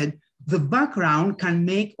he said, the background can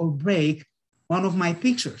make or break one of my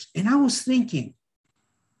pictures. And I was thinking,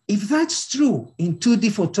 if that's true in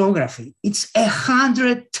 2D photography, it's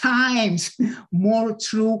 100 times more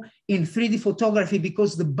true in 3D photography,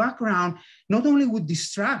 because the background not only would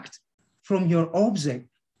distract from your object,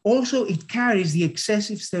 also it carries the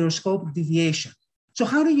excessive stereoscopic deviation. So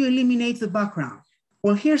how do you eliminate the background?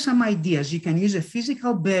 Well, here's some ideas. You can use a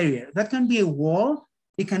physical barrier. That can be a wall.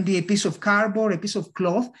 It can be a piece of cardboard, a piece of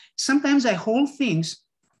cloth. Sometimes I hold things.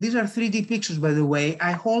 These are 3D pictures, by the way.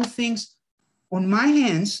 I hold things on my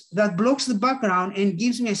hands that blocks the background and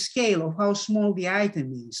gives me a scale of how small the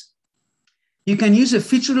item is. You can use a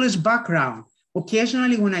featureless background.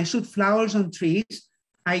 Occasionally, when I shoot flowers on trees,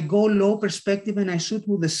 I go low perspective and I shoot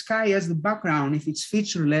with the sky as the background. If it's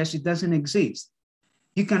featureless, it doesn't exist.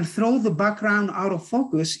 You can throw the background out of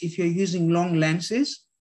focus if you're using long lenses.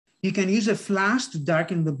 You can use a flash to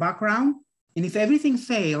darken the background. And if everything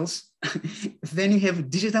fails, then you have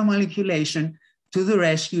digital manipulation to the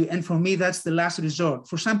rescue. And for me, that's the last resort.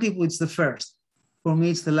 For some people, it's the first. For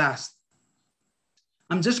me, it's the last.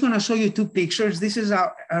 I'm just going to show you two pictures. This is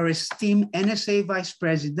our esteemed NSA vice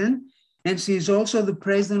president, and she is also the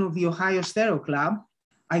president of the Ohio Stereo Club.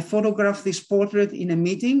 I photographed this portrait in a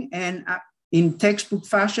meeting, and in textbook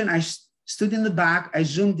fashion, I stood in the back, I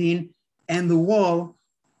zoomed in, and the wall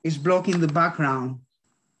is blocking the background.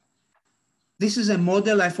 This is a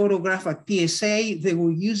model I photographed at PSA. They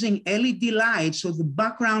were using LED lights, so the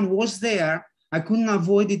background was there. I couldn't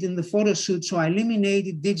avoid it in the photo shoot, so I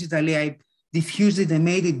eliminated it digitally. I diffused it and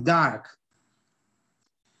made it dark.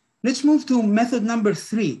 Let's move to method number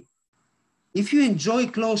 3. If you enjoy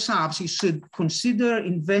close-ups, you should consider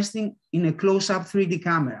investing in a close-up 3D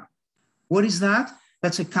camera. What is that?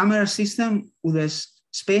 That's a camera system with a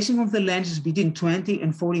spacing of the lenses between 20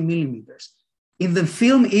 and 40 millimeters. In the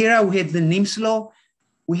film era, we had the Nimslo,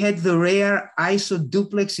 we had the rare ISO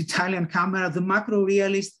duplex Italian camera, the macro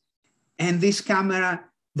realist, and this camera,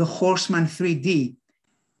 the Horseman 3D.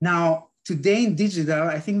 Now, today in digital,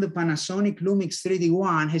 I think the Panasonic Lumix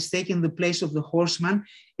 3D-1 has taken the place of the Horseman.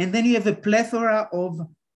 And then you have a plethora of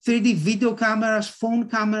 3D video cameras, phone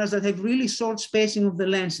cameras that have really short spacing of the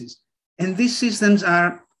lenses. And these systems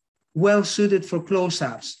are well suited for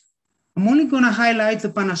close-ups. I'm only going to highlight the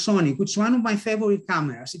Panasonic, which is one of my favorite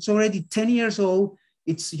cameras. It's already 10 years old.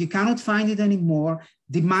 You cannot find it anymore.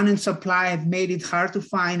 Demand and supply have made it hard to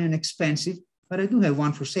find and expensive, but I do have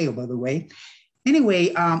one for sale, by the way.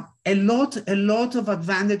 Anyway, a lot of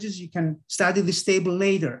advantages. You can study this table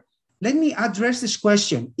later. Let me address this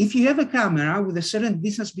question. If you have a camera with a certain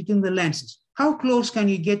distance between the lenses, how close can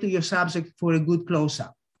you get to your subject for a good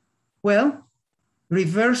close-up? Well,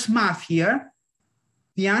 reverse math here.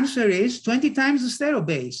 The answer is 20 times the stereo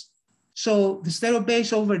base. So the stereo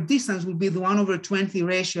base over distance would be the 1/20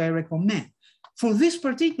 ratio I recommend. For this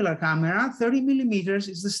particular camera, 30 millimeters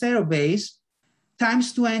is the stereo base.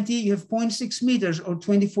 Times 20, you have 0.6 meters or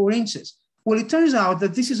 24 inches. Well, it turns out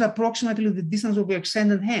that this is approximately the distance of your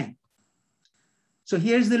extended hand. So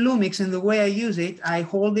here's the Lumix, and the way I use it, I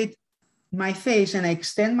hold it in my face and I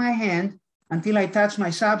extend my hand until I touch my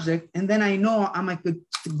subject, and then I know I'm at a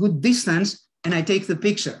good distance and I take the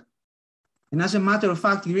picture. And as a matter of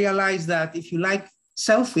fact, you realize that if you like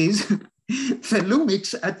selfies, the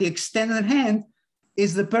Lumix at the extended hand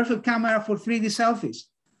is the perfect camera for 3D selfies,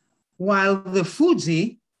 while the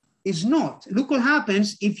Fuji is not. Look what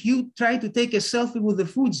happens if you try to take a selfie with the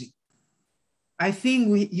Fuji. I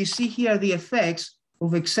think you see here the effects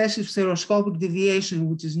of excessive stereoscopic deviation,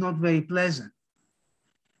 which is not very pleasant.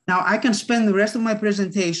 Now, I can spend the rest of my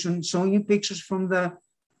presentation showing you pictures from the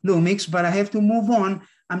Lumix, but I have to move on.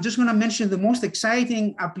 I'm just going to mention the most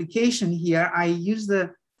exciting application here. I use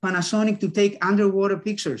the Panasonic to take underwater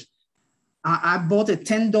pictures. I bought a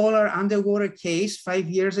 $10 underwater case 5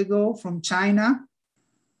 years ago from China,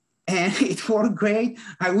 and it worked great.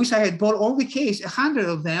 I wish I had bought all the case, 100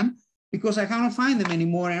 of them, because I cannot find them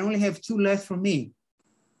anymore. I only have 2 left for me.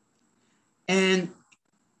 And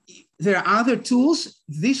there are other tools.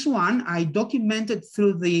 This one, I documented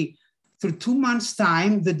through 2 months'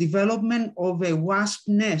 time, the development of a wasp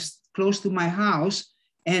nest close to my house.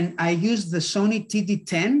 And I used the Sony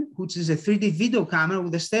TD10, which is a 3D video camera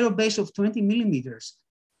with a stereo base of 20 millimeters.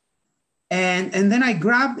 And then I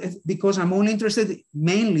grabbed, because I'm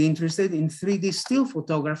mainly interested in 3D still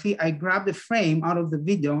photography, I grabbed a frame out of the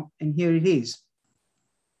video, and here it is.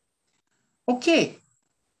 Okay,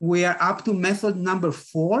 we are up to method number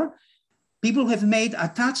 4. People have made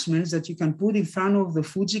attachments that you can put in front of the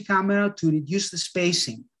Fuji camera to reduce the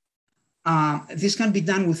spacing. This can be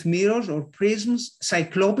done with mirrors or prisms.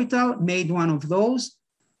 Cyclopital made one of those.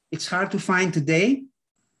 It's hard to find today.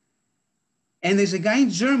 And there's a guy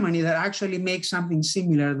in Germany that actually makes something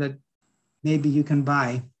similar that maybe you can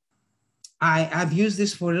buy. I've used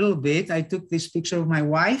this for a little bit. I took this picture of my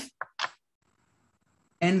wife.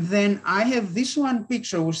 And then I have this one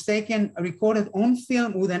picture was recorded on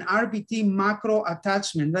film with an RPT macro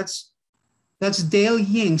attachment. That's Dale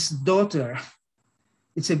Ying's daughter.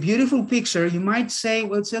 It's a beautiful picture. You might say,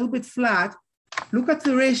 well, it's a little bit flat. Look at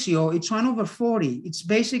the ratio, it's 1/40. It's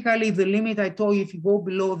basically the limit I told you. If you go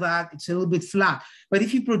below that, it's a little bit flat. But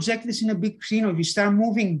if you project this in a big screen, or if you start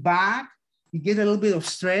moving back, you get a little bit of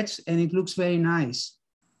stretch and it looks very nice.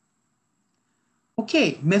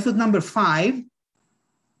 Okay, method number 5,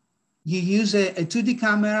 you use a 2D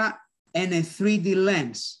camera and a 3D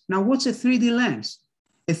lens. Now, what's a 3D lens?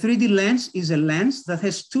 A 3D lens is a lens that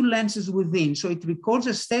has 2 lenses within, so it records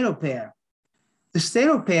a stereo pair. The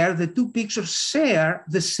stereo pair, the 2 pictures share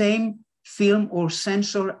the same film or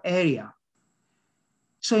sensor area.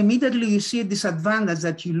 So immediately you see a disadvantage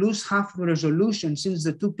that you lose half the resolution since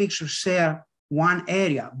the 2 pictures share one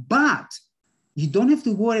area. But you don't have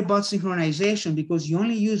to worry about synchronization because you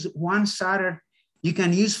only use one shutter. You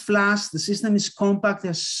can use flash. The system is compact.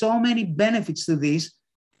 There's so many benefits to this.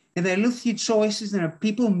 And there are a few choices. There are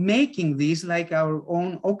people making these, like our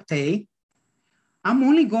own Octave. I'm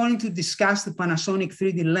only going to discuss the Panasonic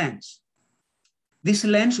 3D lens. This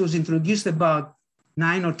lens was introduced about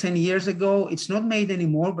 9 or 10 years ago. It's not made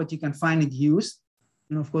anymore, but you can find it used.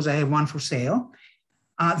 And of course, I have one for sale.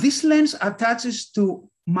 This lens attaches to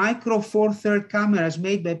micro 4/3 cameras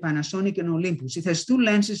made by Panasonic and Olympus. It has 2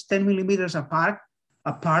 lenses 10 millimeters apart,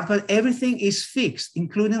 but everything is fixed,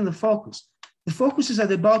 including the focus. The focus is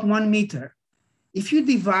at about 1 meter. If you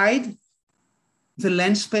divide the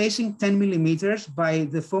lens spacing 10 millimeters by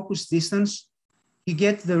the focus distance, you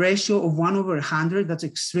get the ratio of 1/100. That's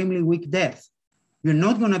extremely weak depth. You're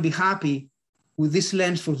not going to be happy with this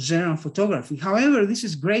lens for general photography. However, this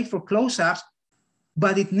is great for close-ups,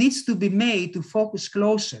 but it needs to be made to focus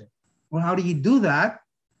closer. Well, how do you do that?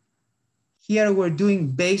 Here we're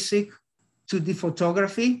doing basic 2D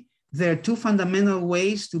photography. There are 2 fundamental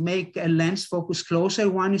ways to make a lens focus closer.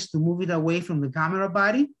 One is to move it away from the camera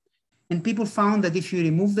body. And people found that if you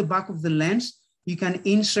remove the back of the lens, you can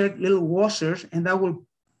insert little washers and that will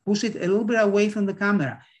push it a little bit away from the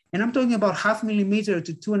camera. And I'm talking about 0.5 millimeter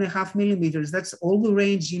to 2.5 millimeters. That's all the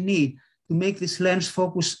range you need to make this lens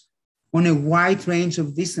focus on a wide range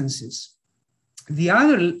of distances. The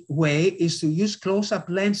other way is to use close-up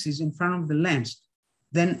lenses in front of the lens.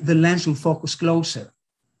 Then the lens will focus closer.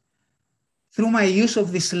 Through my use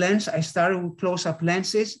of this lens, I started with close-up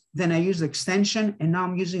lenses, then I used extension, and now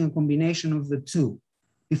I'm using a combination of the 2.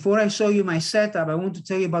 Before I show you my setup, I want to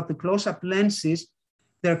tell you about the close-up lenses.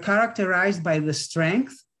 They're characterized by the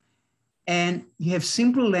strength, and you have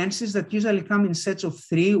simple lenses that usually come in sets of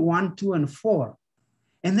 3, 1, 2, and 4.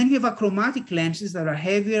 And then you have achromatic lenses that are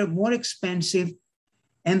heavier, more expensive,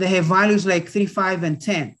 and they have values like 3, 5, and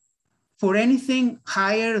 10. For anything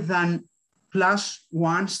higher than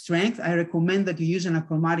 +1 strength, I recommend that you use an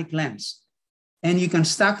achromatic lens. And you can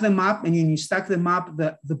stack them up, and when you stack them up,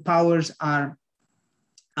 the powers are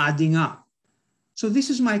adding up. So this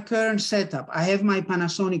is my current setup. I have my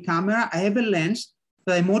Panasonic camera. I have a lens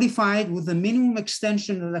that I modified with the minimum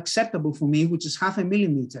extension that's acceptable for me, which is 0.5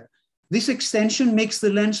 millimeter. This extension makes the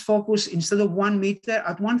lens focus instead of 1 meter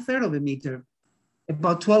at 1/3 of a meter,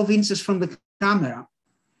 about 12 inches from the camera.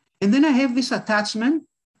 And then I have this attachment,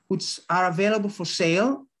 which are available for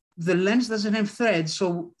sale. The lens doesn't have threads,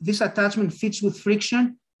 so this attachment fits with friction,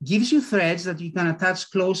 gives you threads that you can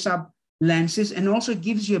attach close-up lenses, and also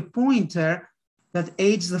gives you a pointer that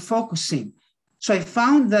aids the focusing. So I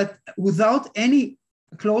found that without any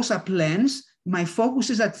close-up lens, my focus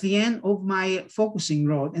is at the end of my focusing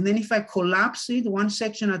rod. And then if I collapse it one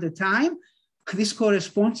section at a time, this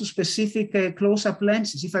corresponds to specific close-up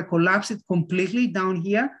lenses. If I collapse it completely down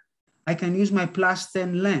here, I can use my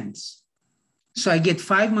 +10 lens. So I get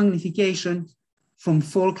 5 magnification from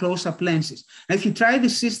 4 close-up lenses. Now, if you try the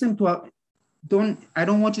system I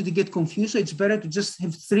don't want you to get confused, so it's better to just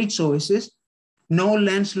have 3 choices: no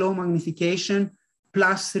lens, low magnification,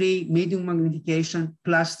 +3, medium magnification,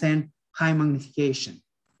 +10, high magnification.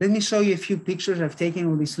 Let me show you a few pictures I've taken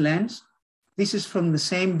with this lens. This is from the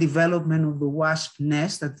same development of the wasp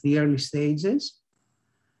nest at the early stages.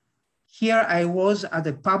 Here I was at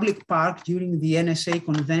a public park during the NSA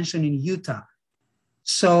convention in Utah.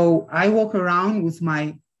 So I walk around with my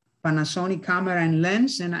Panasonic camera and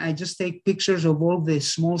lens, and I just take pictures of all the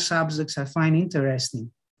small subjects I find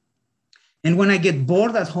interesting. And when I get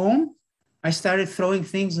bored at home, I started throwing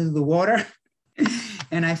things into the water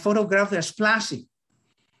and I photograph their splashing.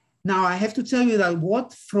 Now I have to tell you that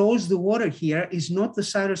what froze the water here is not the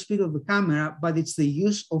shutter speed of the camera, but it's the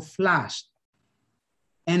use of flash.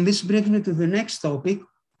 And this brings me to the next topic.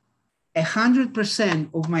 100%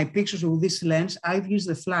 of my pictures with this lens, I've used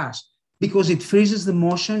the flash because it freezes the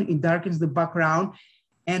motion, it darkens the background.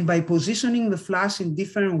 And by positioning the flash in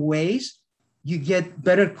different ways, you get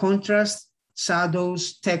better contrast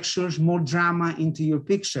shadows, textures, more drama into your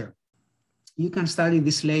picture. You can study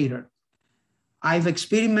this later. I've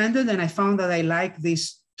experimented and I found that I like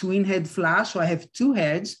this twin head flash. So I have two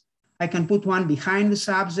heads. I can put one behind the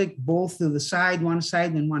subject, both to the side, one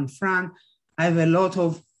side and one front. I have a lot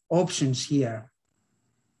of options here.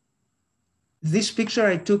 This picture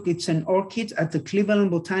I took, it's an orchid at the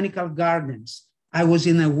Cleveland Botanical Gardens. I was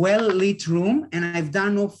in a well-lit room and I've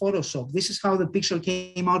done no Photoshop. This is how the picture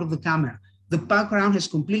came out of the camera. The background is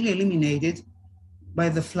completely eliminated by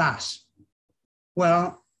the flash.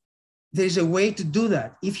 Well, there's a way to do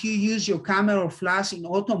that. If you use your camera or flash in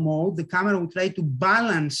auto mode, the camera will try to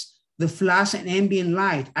balance the flash and ambient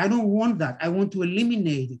light. I don't want that. I want to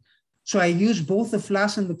eliminate it. So I use both the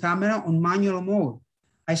flash and the camera on manual mode.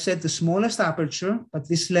 I set the smallest aperture, but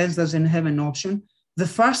this lens doesn't have an option. The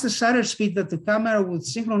fastest shutter speed that the camera would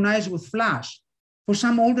synchronize with flash. For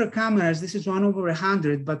some older cameras, this is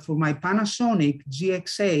 1/100, but for my Panasonic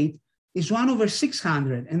GX8, it's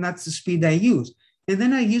 1/600, and that's the speed I use. And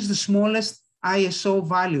then I use the smallest ISO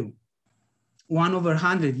value,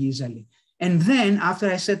 1/100 usually. And then after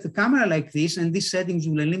I set the camera like this, and these settings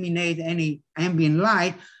will eliminate any ambient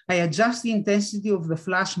light, I adjust the intensity of the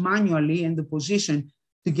flash manually and the position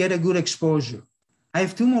to get a good exposure. I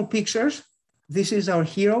have two more pictures. This is our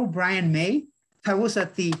hero, Brian May. I was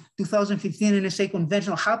at the 2015 NSA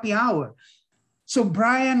Conventional Happy Hour. So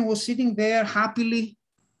Brian was sitting there happily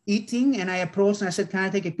eating, and I approached and I said, "Can I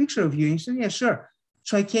take a picture of you?" And he said, "Yeah, sure."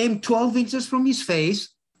 So I came 12 inches from his face.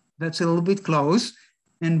 That's a little bit close.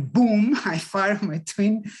 And boom, I fired my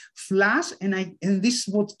twin flash, and this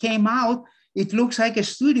what came out. It looks like a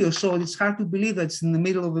studio, so it's hard to believe that it's in the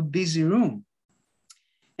middle of a busy room.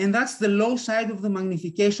 And that's the low side of the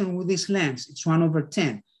magnification with this lens. It's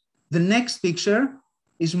 1/10. The next picture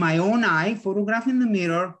is my own eye photographed in the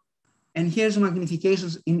mirror, and here's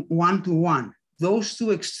magnifications in 1:1. Those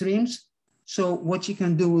two extremes show what you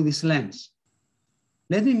can do with this lens.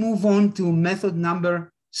 Let me move on to method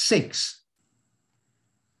number 6.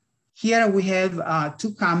 Here we have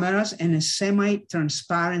two cameras and a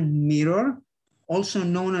semi-transparent mirror, also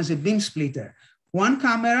known as a beam splitter. One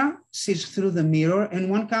camera sees through the mirror and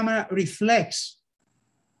one camera reflects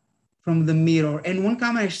from the mirror, and one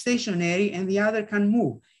camera is stationary and the other can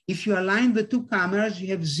move. If you align the two cameras, you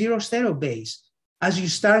have 0 stereo base. As you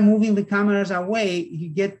start moving the cameras away, you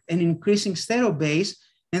get an increasing stereo base,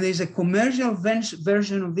 and there's a commercial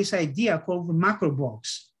version of this idea called the macro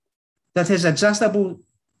box that has adjustable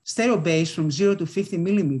stereo base from 0 to 50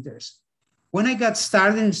 millimeters. When I got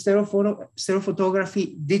started in stereo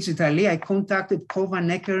photography digitally, I contacted Kovan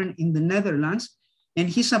Ekeren in the Netherlands, and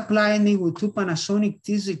he supplied me with 2 Panasonic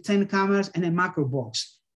TZ10 cameras and a macro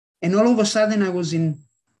box. And all of a sudden I was in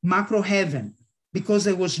macro heaven because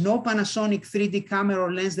there was no Panasonic 3D camera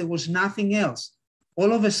or lens, there was nothing else.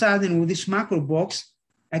 All of a sudden with this macro box,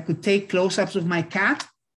 I could take close-ups of my cat,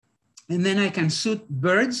 and then I can shoot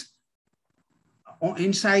birds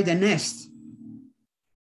inside a nest.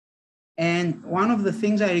 And one of the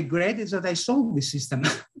things I regret is that I sold this system.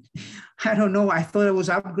 I don't know, I thought I was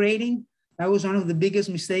upgrading. That was one of the biggest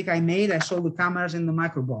mistakes I made. I sold the cameras in the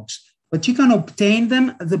macro box. But you can obtain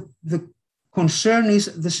them. The concern is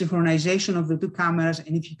the synchronization of the two cameras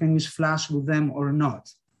and if you can use flash with them or not.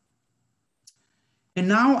 And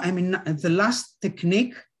now, I mean, the last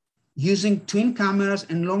technique, using twin cameras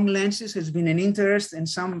and long lenses, has been an interest and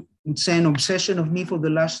some would say an obsession of me for the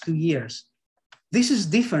last 2 years. This is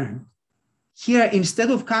different. Here,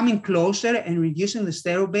 instead of coming closer and reducing the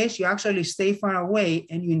stereo base, you actually stay far away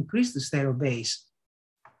and you increase the stereo base.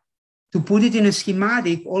 To put it in a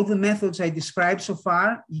schematic, all the methods I described so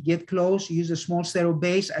far, you get close, you use a small stereo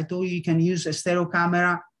base. I told you you can use a stereo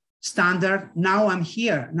camera standard. Now I'm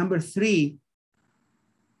here, number 3.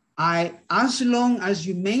 As long as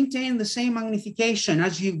you maintain the same magnification,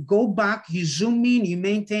 as you go back, you zoom in, you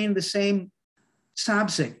maintain the same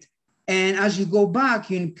subject. And as you go back,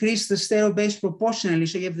 you increase the stereo base proportionally,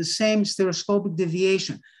 so you have the same stereoscopic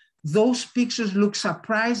deviation. Those pictures look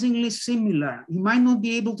surprisingly similar. You might not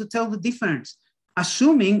be able to tell the difference,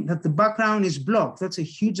 assuming that the background is blocked. That's a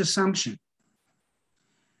huge assumption.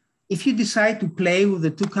 If you decide to play with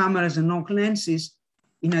the two cameras and long lenses,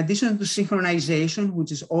 in addition to synchronization,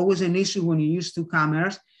 which is always an issue when you use two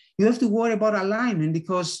cameras, you have to worry about alignment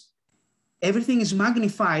because everything is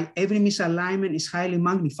magnified. Every misalignment is highly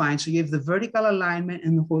magnified. So you have the vertical alignment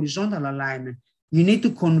and the horizontal alignment. You need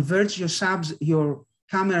to converge your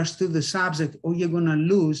cameras to the subject or you're going to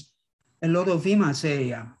lose a lot of image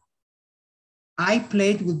area. I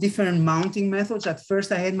played with different mounting methods. At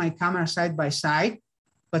first, I had my camera side by side.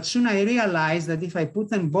 But soon I realized that if I put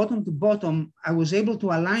them bottom to bottom, I was able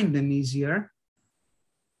to align them easier.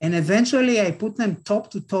 And eventually I put them top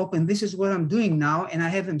to top, and this is what I'm doing now. And I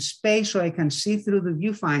have them spaced so I can see through the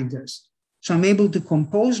viewfinders. So I'm able to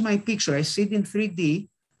compose my picture. I see it in 3D.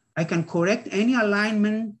 I can correct any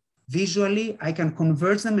alignment visually. I can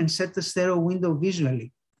convert them and set the stereo window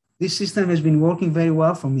visually. This system has been working very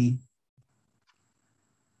well for me.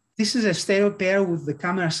 This is a stereo pair with the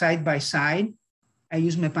camera side by side. I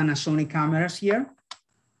use my Panasonic cameras here.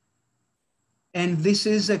 And this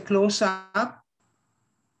is a close-up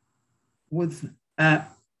with a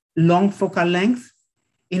long focal length.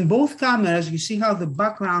 In both cameras, you see how the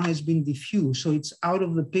background has been diffused, so it's out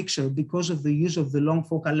of the picture because of the use of the long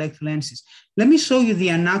focal length lenses. Let me show you the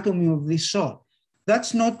anatomy of this shot.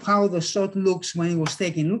 That's not how the shot looks when it was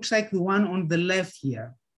taken. It looks like the one on the left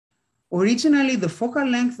here. Originally, the focal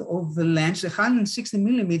length of the lens, 160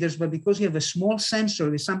 millimeters, but because you have a small sensor,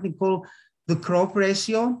 there's something called the crop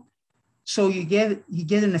ratio. So you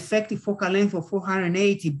get an effective focal length of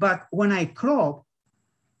 480, but when I crop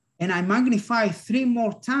and I magnify 3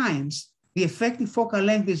 more times, the effective focal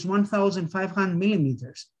length is 1,500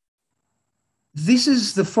 millimeters. This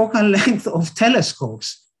is the focal length of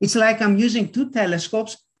telescopes. It's like I'm using 2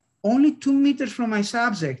 telescopes, only 2 meters from my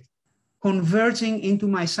subject, converging into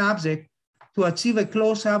my subject to achieve a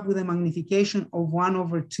close-up with a magnification of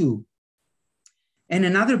 1/2. And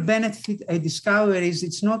another benefit I discovered is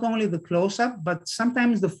it's not only the close-up, but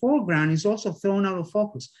sometimes the foreground is also thrown out of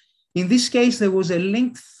focus. In this case, there was a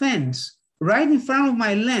linked fence. Right in front of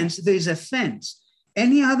my lens, there is a fence.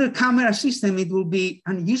 Any other camera system, it will be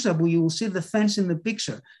unusable. You will see the fence in the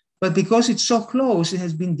picture. But because it's so close, it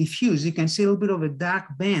has been diffused. You can see a little bit of a dark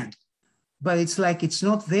band, but it's like it's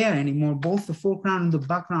not there anymore. Both the foreground and the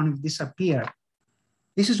background have disappeared.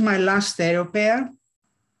 This is my last stereo pair.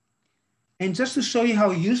 And just to show you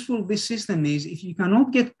how useful this system is, if you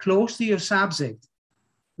cannot get close to your subject,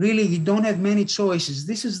 really, you don't have many choices.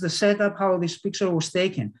 This is the setup, how this picture was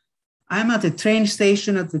taken. I'm at a train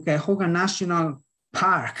station at the Cuyahoga National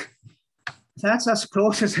Park. That's as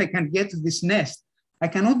close as I can get to this nest. I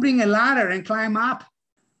cannot bring a ladder and climb up.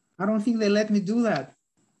 I don't think they let me do that.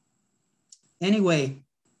 Anyway,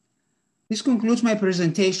 this concludes my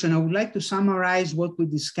presentation. I would like to summarize what we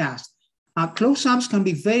discussed. Close-ups can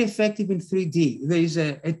be very effective in 3D. There is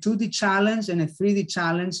a 2D challenge and a 3D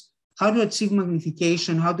challenge, how to achieve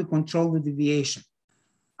magnification, how to control the deviation.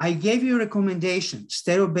 I gave you a recommendation.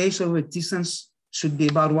 Stereo base over distance should be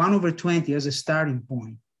about 1/20 as a starting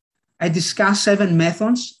point. I discussed 7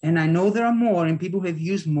 methods, and I know there are more and people have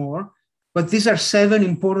used more, but these are 7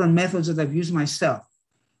 important methods that I've used myself.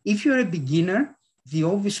 If you're a beginner, the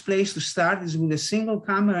obvious place to start is with a single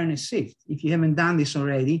camera and a shift, if you haven't done this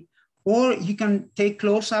already, or you can take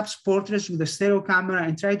close-ups, portraits with a stereo camera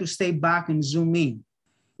and try to stay back and zoom in.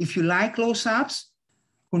 If you like close-ups,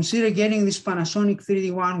 consider getting this Panasonic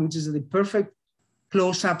 3D-Con, which is the perfect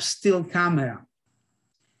close-up still camera.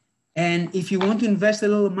 And if you want to invest a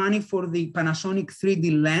little money for the Panasonic 3D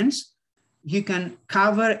lens, you can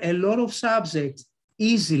cover a lot of subjects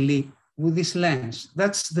easily with this lens.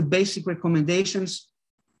 That's the basic recommendations.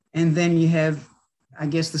 And then you have, I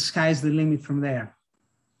guess the sky's the limit from there.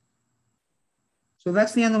 So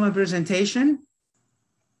that's the end of my presentation.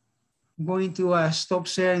 I'm going to stop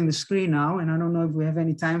sharing the screen now, and I don't know if we have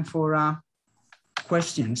any time for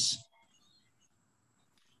questions.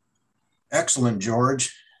 Excellent,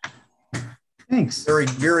 George. Thanks. Very,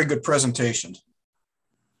 very good presentation.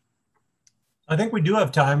 I think we do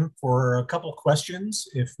have time for a couple questions.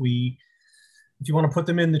 If you want to put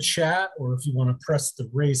them in the chat, or if you want to press the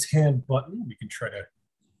raise hand button, we can try to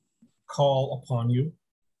call upon you.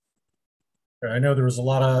 I know there was a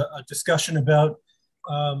lot of discussion about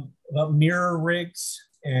mirror rigs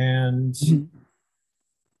and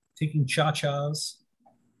taking cha-chas.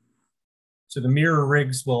 So the mirror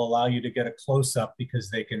rigs will allow you to get a close-up because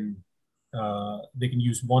they can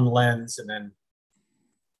use one lens and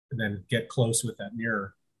then get close with that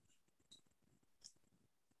mirror.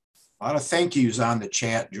 A lot of thank yous on the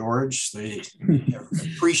chat, George. They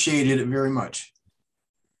appreciated it very much.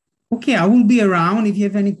 Okay, I will be around. If you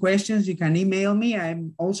have any questions, you can email me. I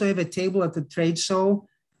also have a table at the trade show.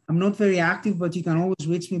 I'm not very active, but you can always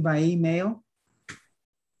reach me by email.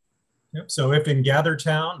 Yep. So if in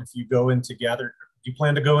GatherTown, if you go into do you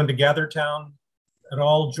plan to go into GatherTown at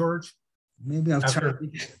all, George? Maybe I'll try.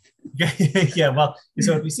 Yeah, well,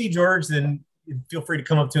 so if you see George, then feel free to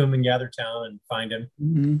come up to him in GatherTown and find him.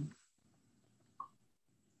 Mm-hmm.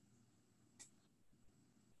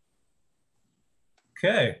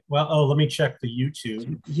 Okay. Well, oh, let me check the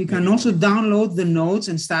YouTube. You can also download the notes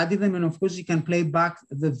and study them. And of course, you can play back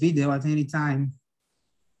the video at any time.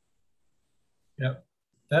 Yep.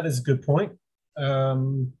 That is a good point.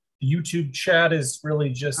 The YouTube chat is really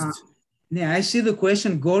just... Yeah, I see the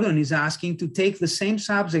question Gordon is asking to take the same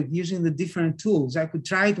subject using the different tools. I could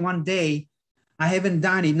try it one day. I haven't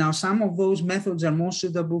done it. Now, some of those methods are more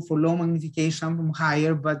suitable for low magnification, some from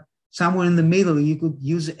higher, but somewhere in the middle, you could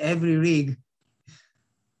use every rig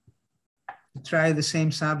to try the same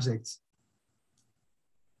subjects.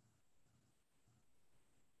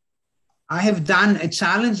 I have done a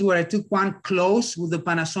challenge where I took one close with the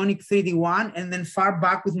Panasonic 3D-Con and then far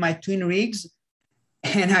back with my twin rigs.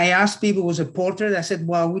 And I asked people, it was a portrait. I said,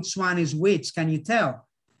 well, which one is which? Can you tell?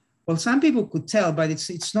 Well, some people could tell, but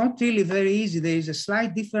it's not really very easy. There is a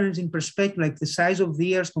slight difference in perspective, like the size of the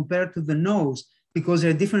ears compared to the nose, because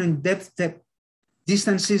they're different in depth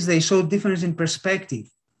distances. They show difference in perspective.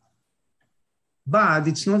 But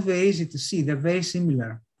it's not very easy to see. They're very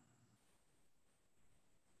similar.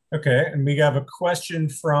 Okay, and we have a question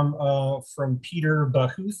from Peter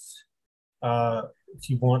Bahuth. If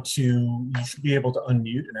you want to, you should be able to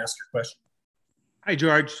unmute and ask your question. Hi,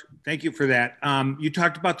 George. Thank you for that. You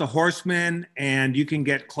talked about the Horseman, and you can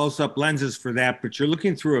get close-up lenses for that, but you're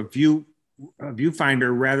looking through a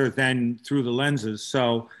viewfinder rather than through the lenses.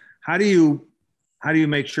 So how do you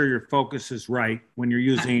make sure your focus is right when you're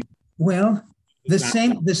using? Well, the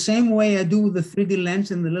same way I do with the 3D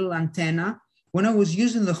lens and the little antenna. When I was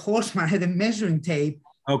using the Horseman, I had a measuring tape.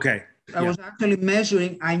 Okay. I was actually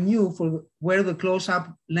measuring, I knew for where the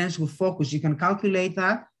close-up lens would focus. You can calculate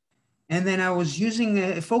that. And then I was using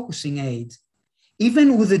a focusing aid.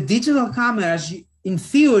 Even with the digital cameras, in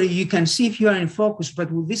theory, you can see if you are in focus,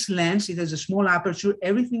 but with this lens, it has a small aperture,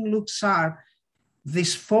 everything looks sharp.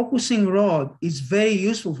 This focusing rod is very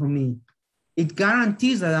useful for me. It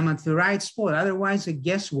guarantees that I'm at the right spot, otherwise it's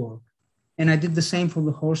guesswork. And I did the same for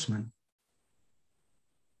the Horseman.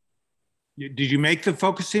 Did you make the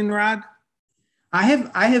focusing rod? I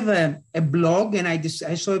have a blog, and I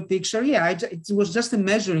saw a picture. Yeah, it was just a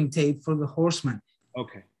measuring tape for the Horseman.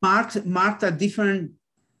 Okay. Marked at different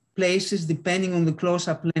places depending on the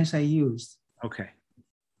close-up lens I used. Okay.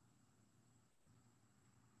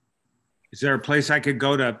 Is there a place I could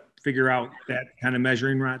go to figure out that kind of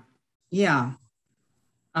measuring rod? Yeah.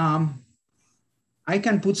 I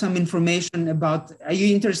can put some information about, are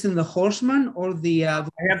you interested in the Horseman or the... I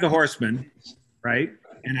have the Horseman, right?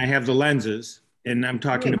 And I have the lenses, and I'm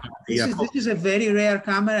talking about the... This is a very rare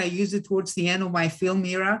camera. I used it towards the end of my film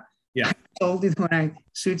era. Yeah. I sold it when I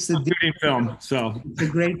switched to shooting film, so... It's a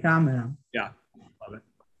great camera. Yeah, love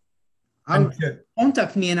it.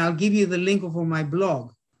 Contact me and I'll give you the link for my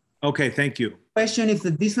blog. Okay, thank you. Question if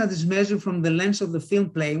the distance is measured from the length of the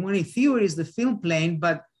film plane. Well, in theory, is the film plane,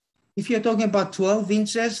 but if you're talking about 12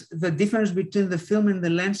 inches, the difference between the film and the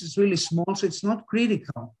lens is really small, so it's not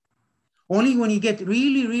critical. Only when you get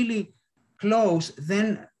really, really close,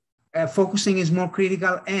 then focusing is more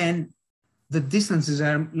critical and the distances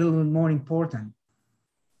are a little bit more important.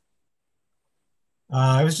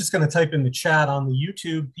 I was just going to type in the chat on the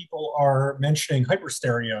YouTube. People are mentioning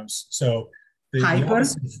hyperstereos. So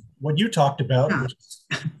what you talked about, yeah.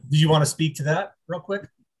 Do you want to speak to that real quick?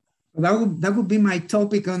 That would be my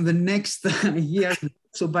topic on the next year.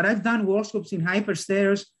 So, but I've done workshops in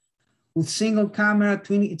hyperstereos with single camera,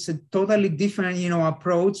 twin. It's a totally different,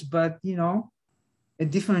 approach, but a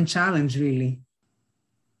different challenge, really.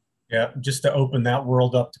 Yeah, just to open that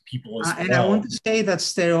world up to people as well. And I want to say that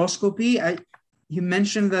stereoscopy. You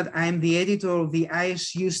mentioned that I'm the editor of the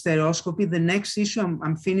ISU stereoscopy. The next issue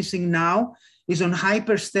I'm finishing now is on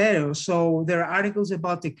hyperstereo. So there are articles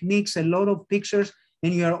about techniques, a lot of pictures.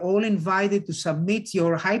 And you are all invited to submit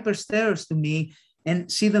your hyperstereos to me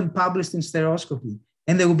and see them published in stereoscopy.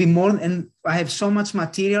 And there will be more, and I have so much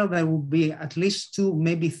material that will be at least 2,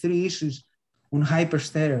 maybe 3 issues on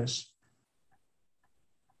hyperstereos.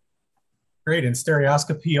 Great, and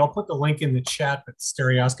stereoscopy, I'll put the link in the chat, but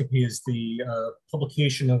stereoscopy is the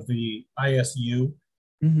publication of the ISU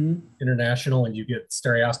International, and you get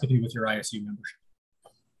stereoscopy with your ISU membership.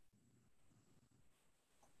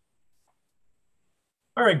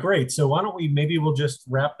 All right, great. So why don't we'll just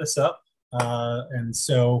wrap this up. And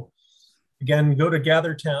so again, go to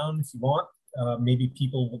GatherTown if you want. Maybe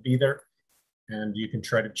people will be there and you can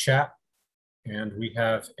try to chat. And we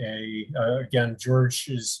have again,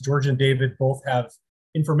 George and David both have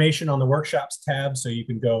information on the workshops tab, so you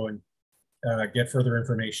can go and get further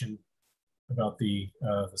information about the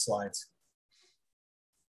slides.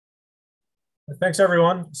 Thanks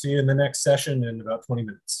everyone. See you in the next session in about 20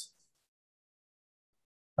 minutes.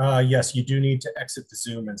 Yes, you do need to exit the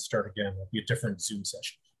Zoom and start again. It'll be a different Zoom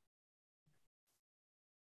session.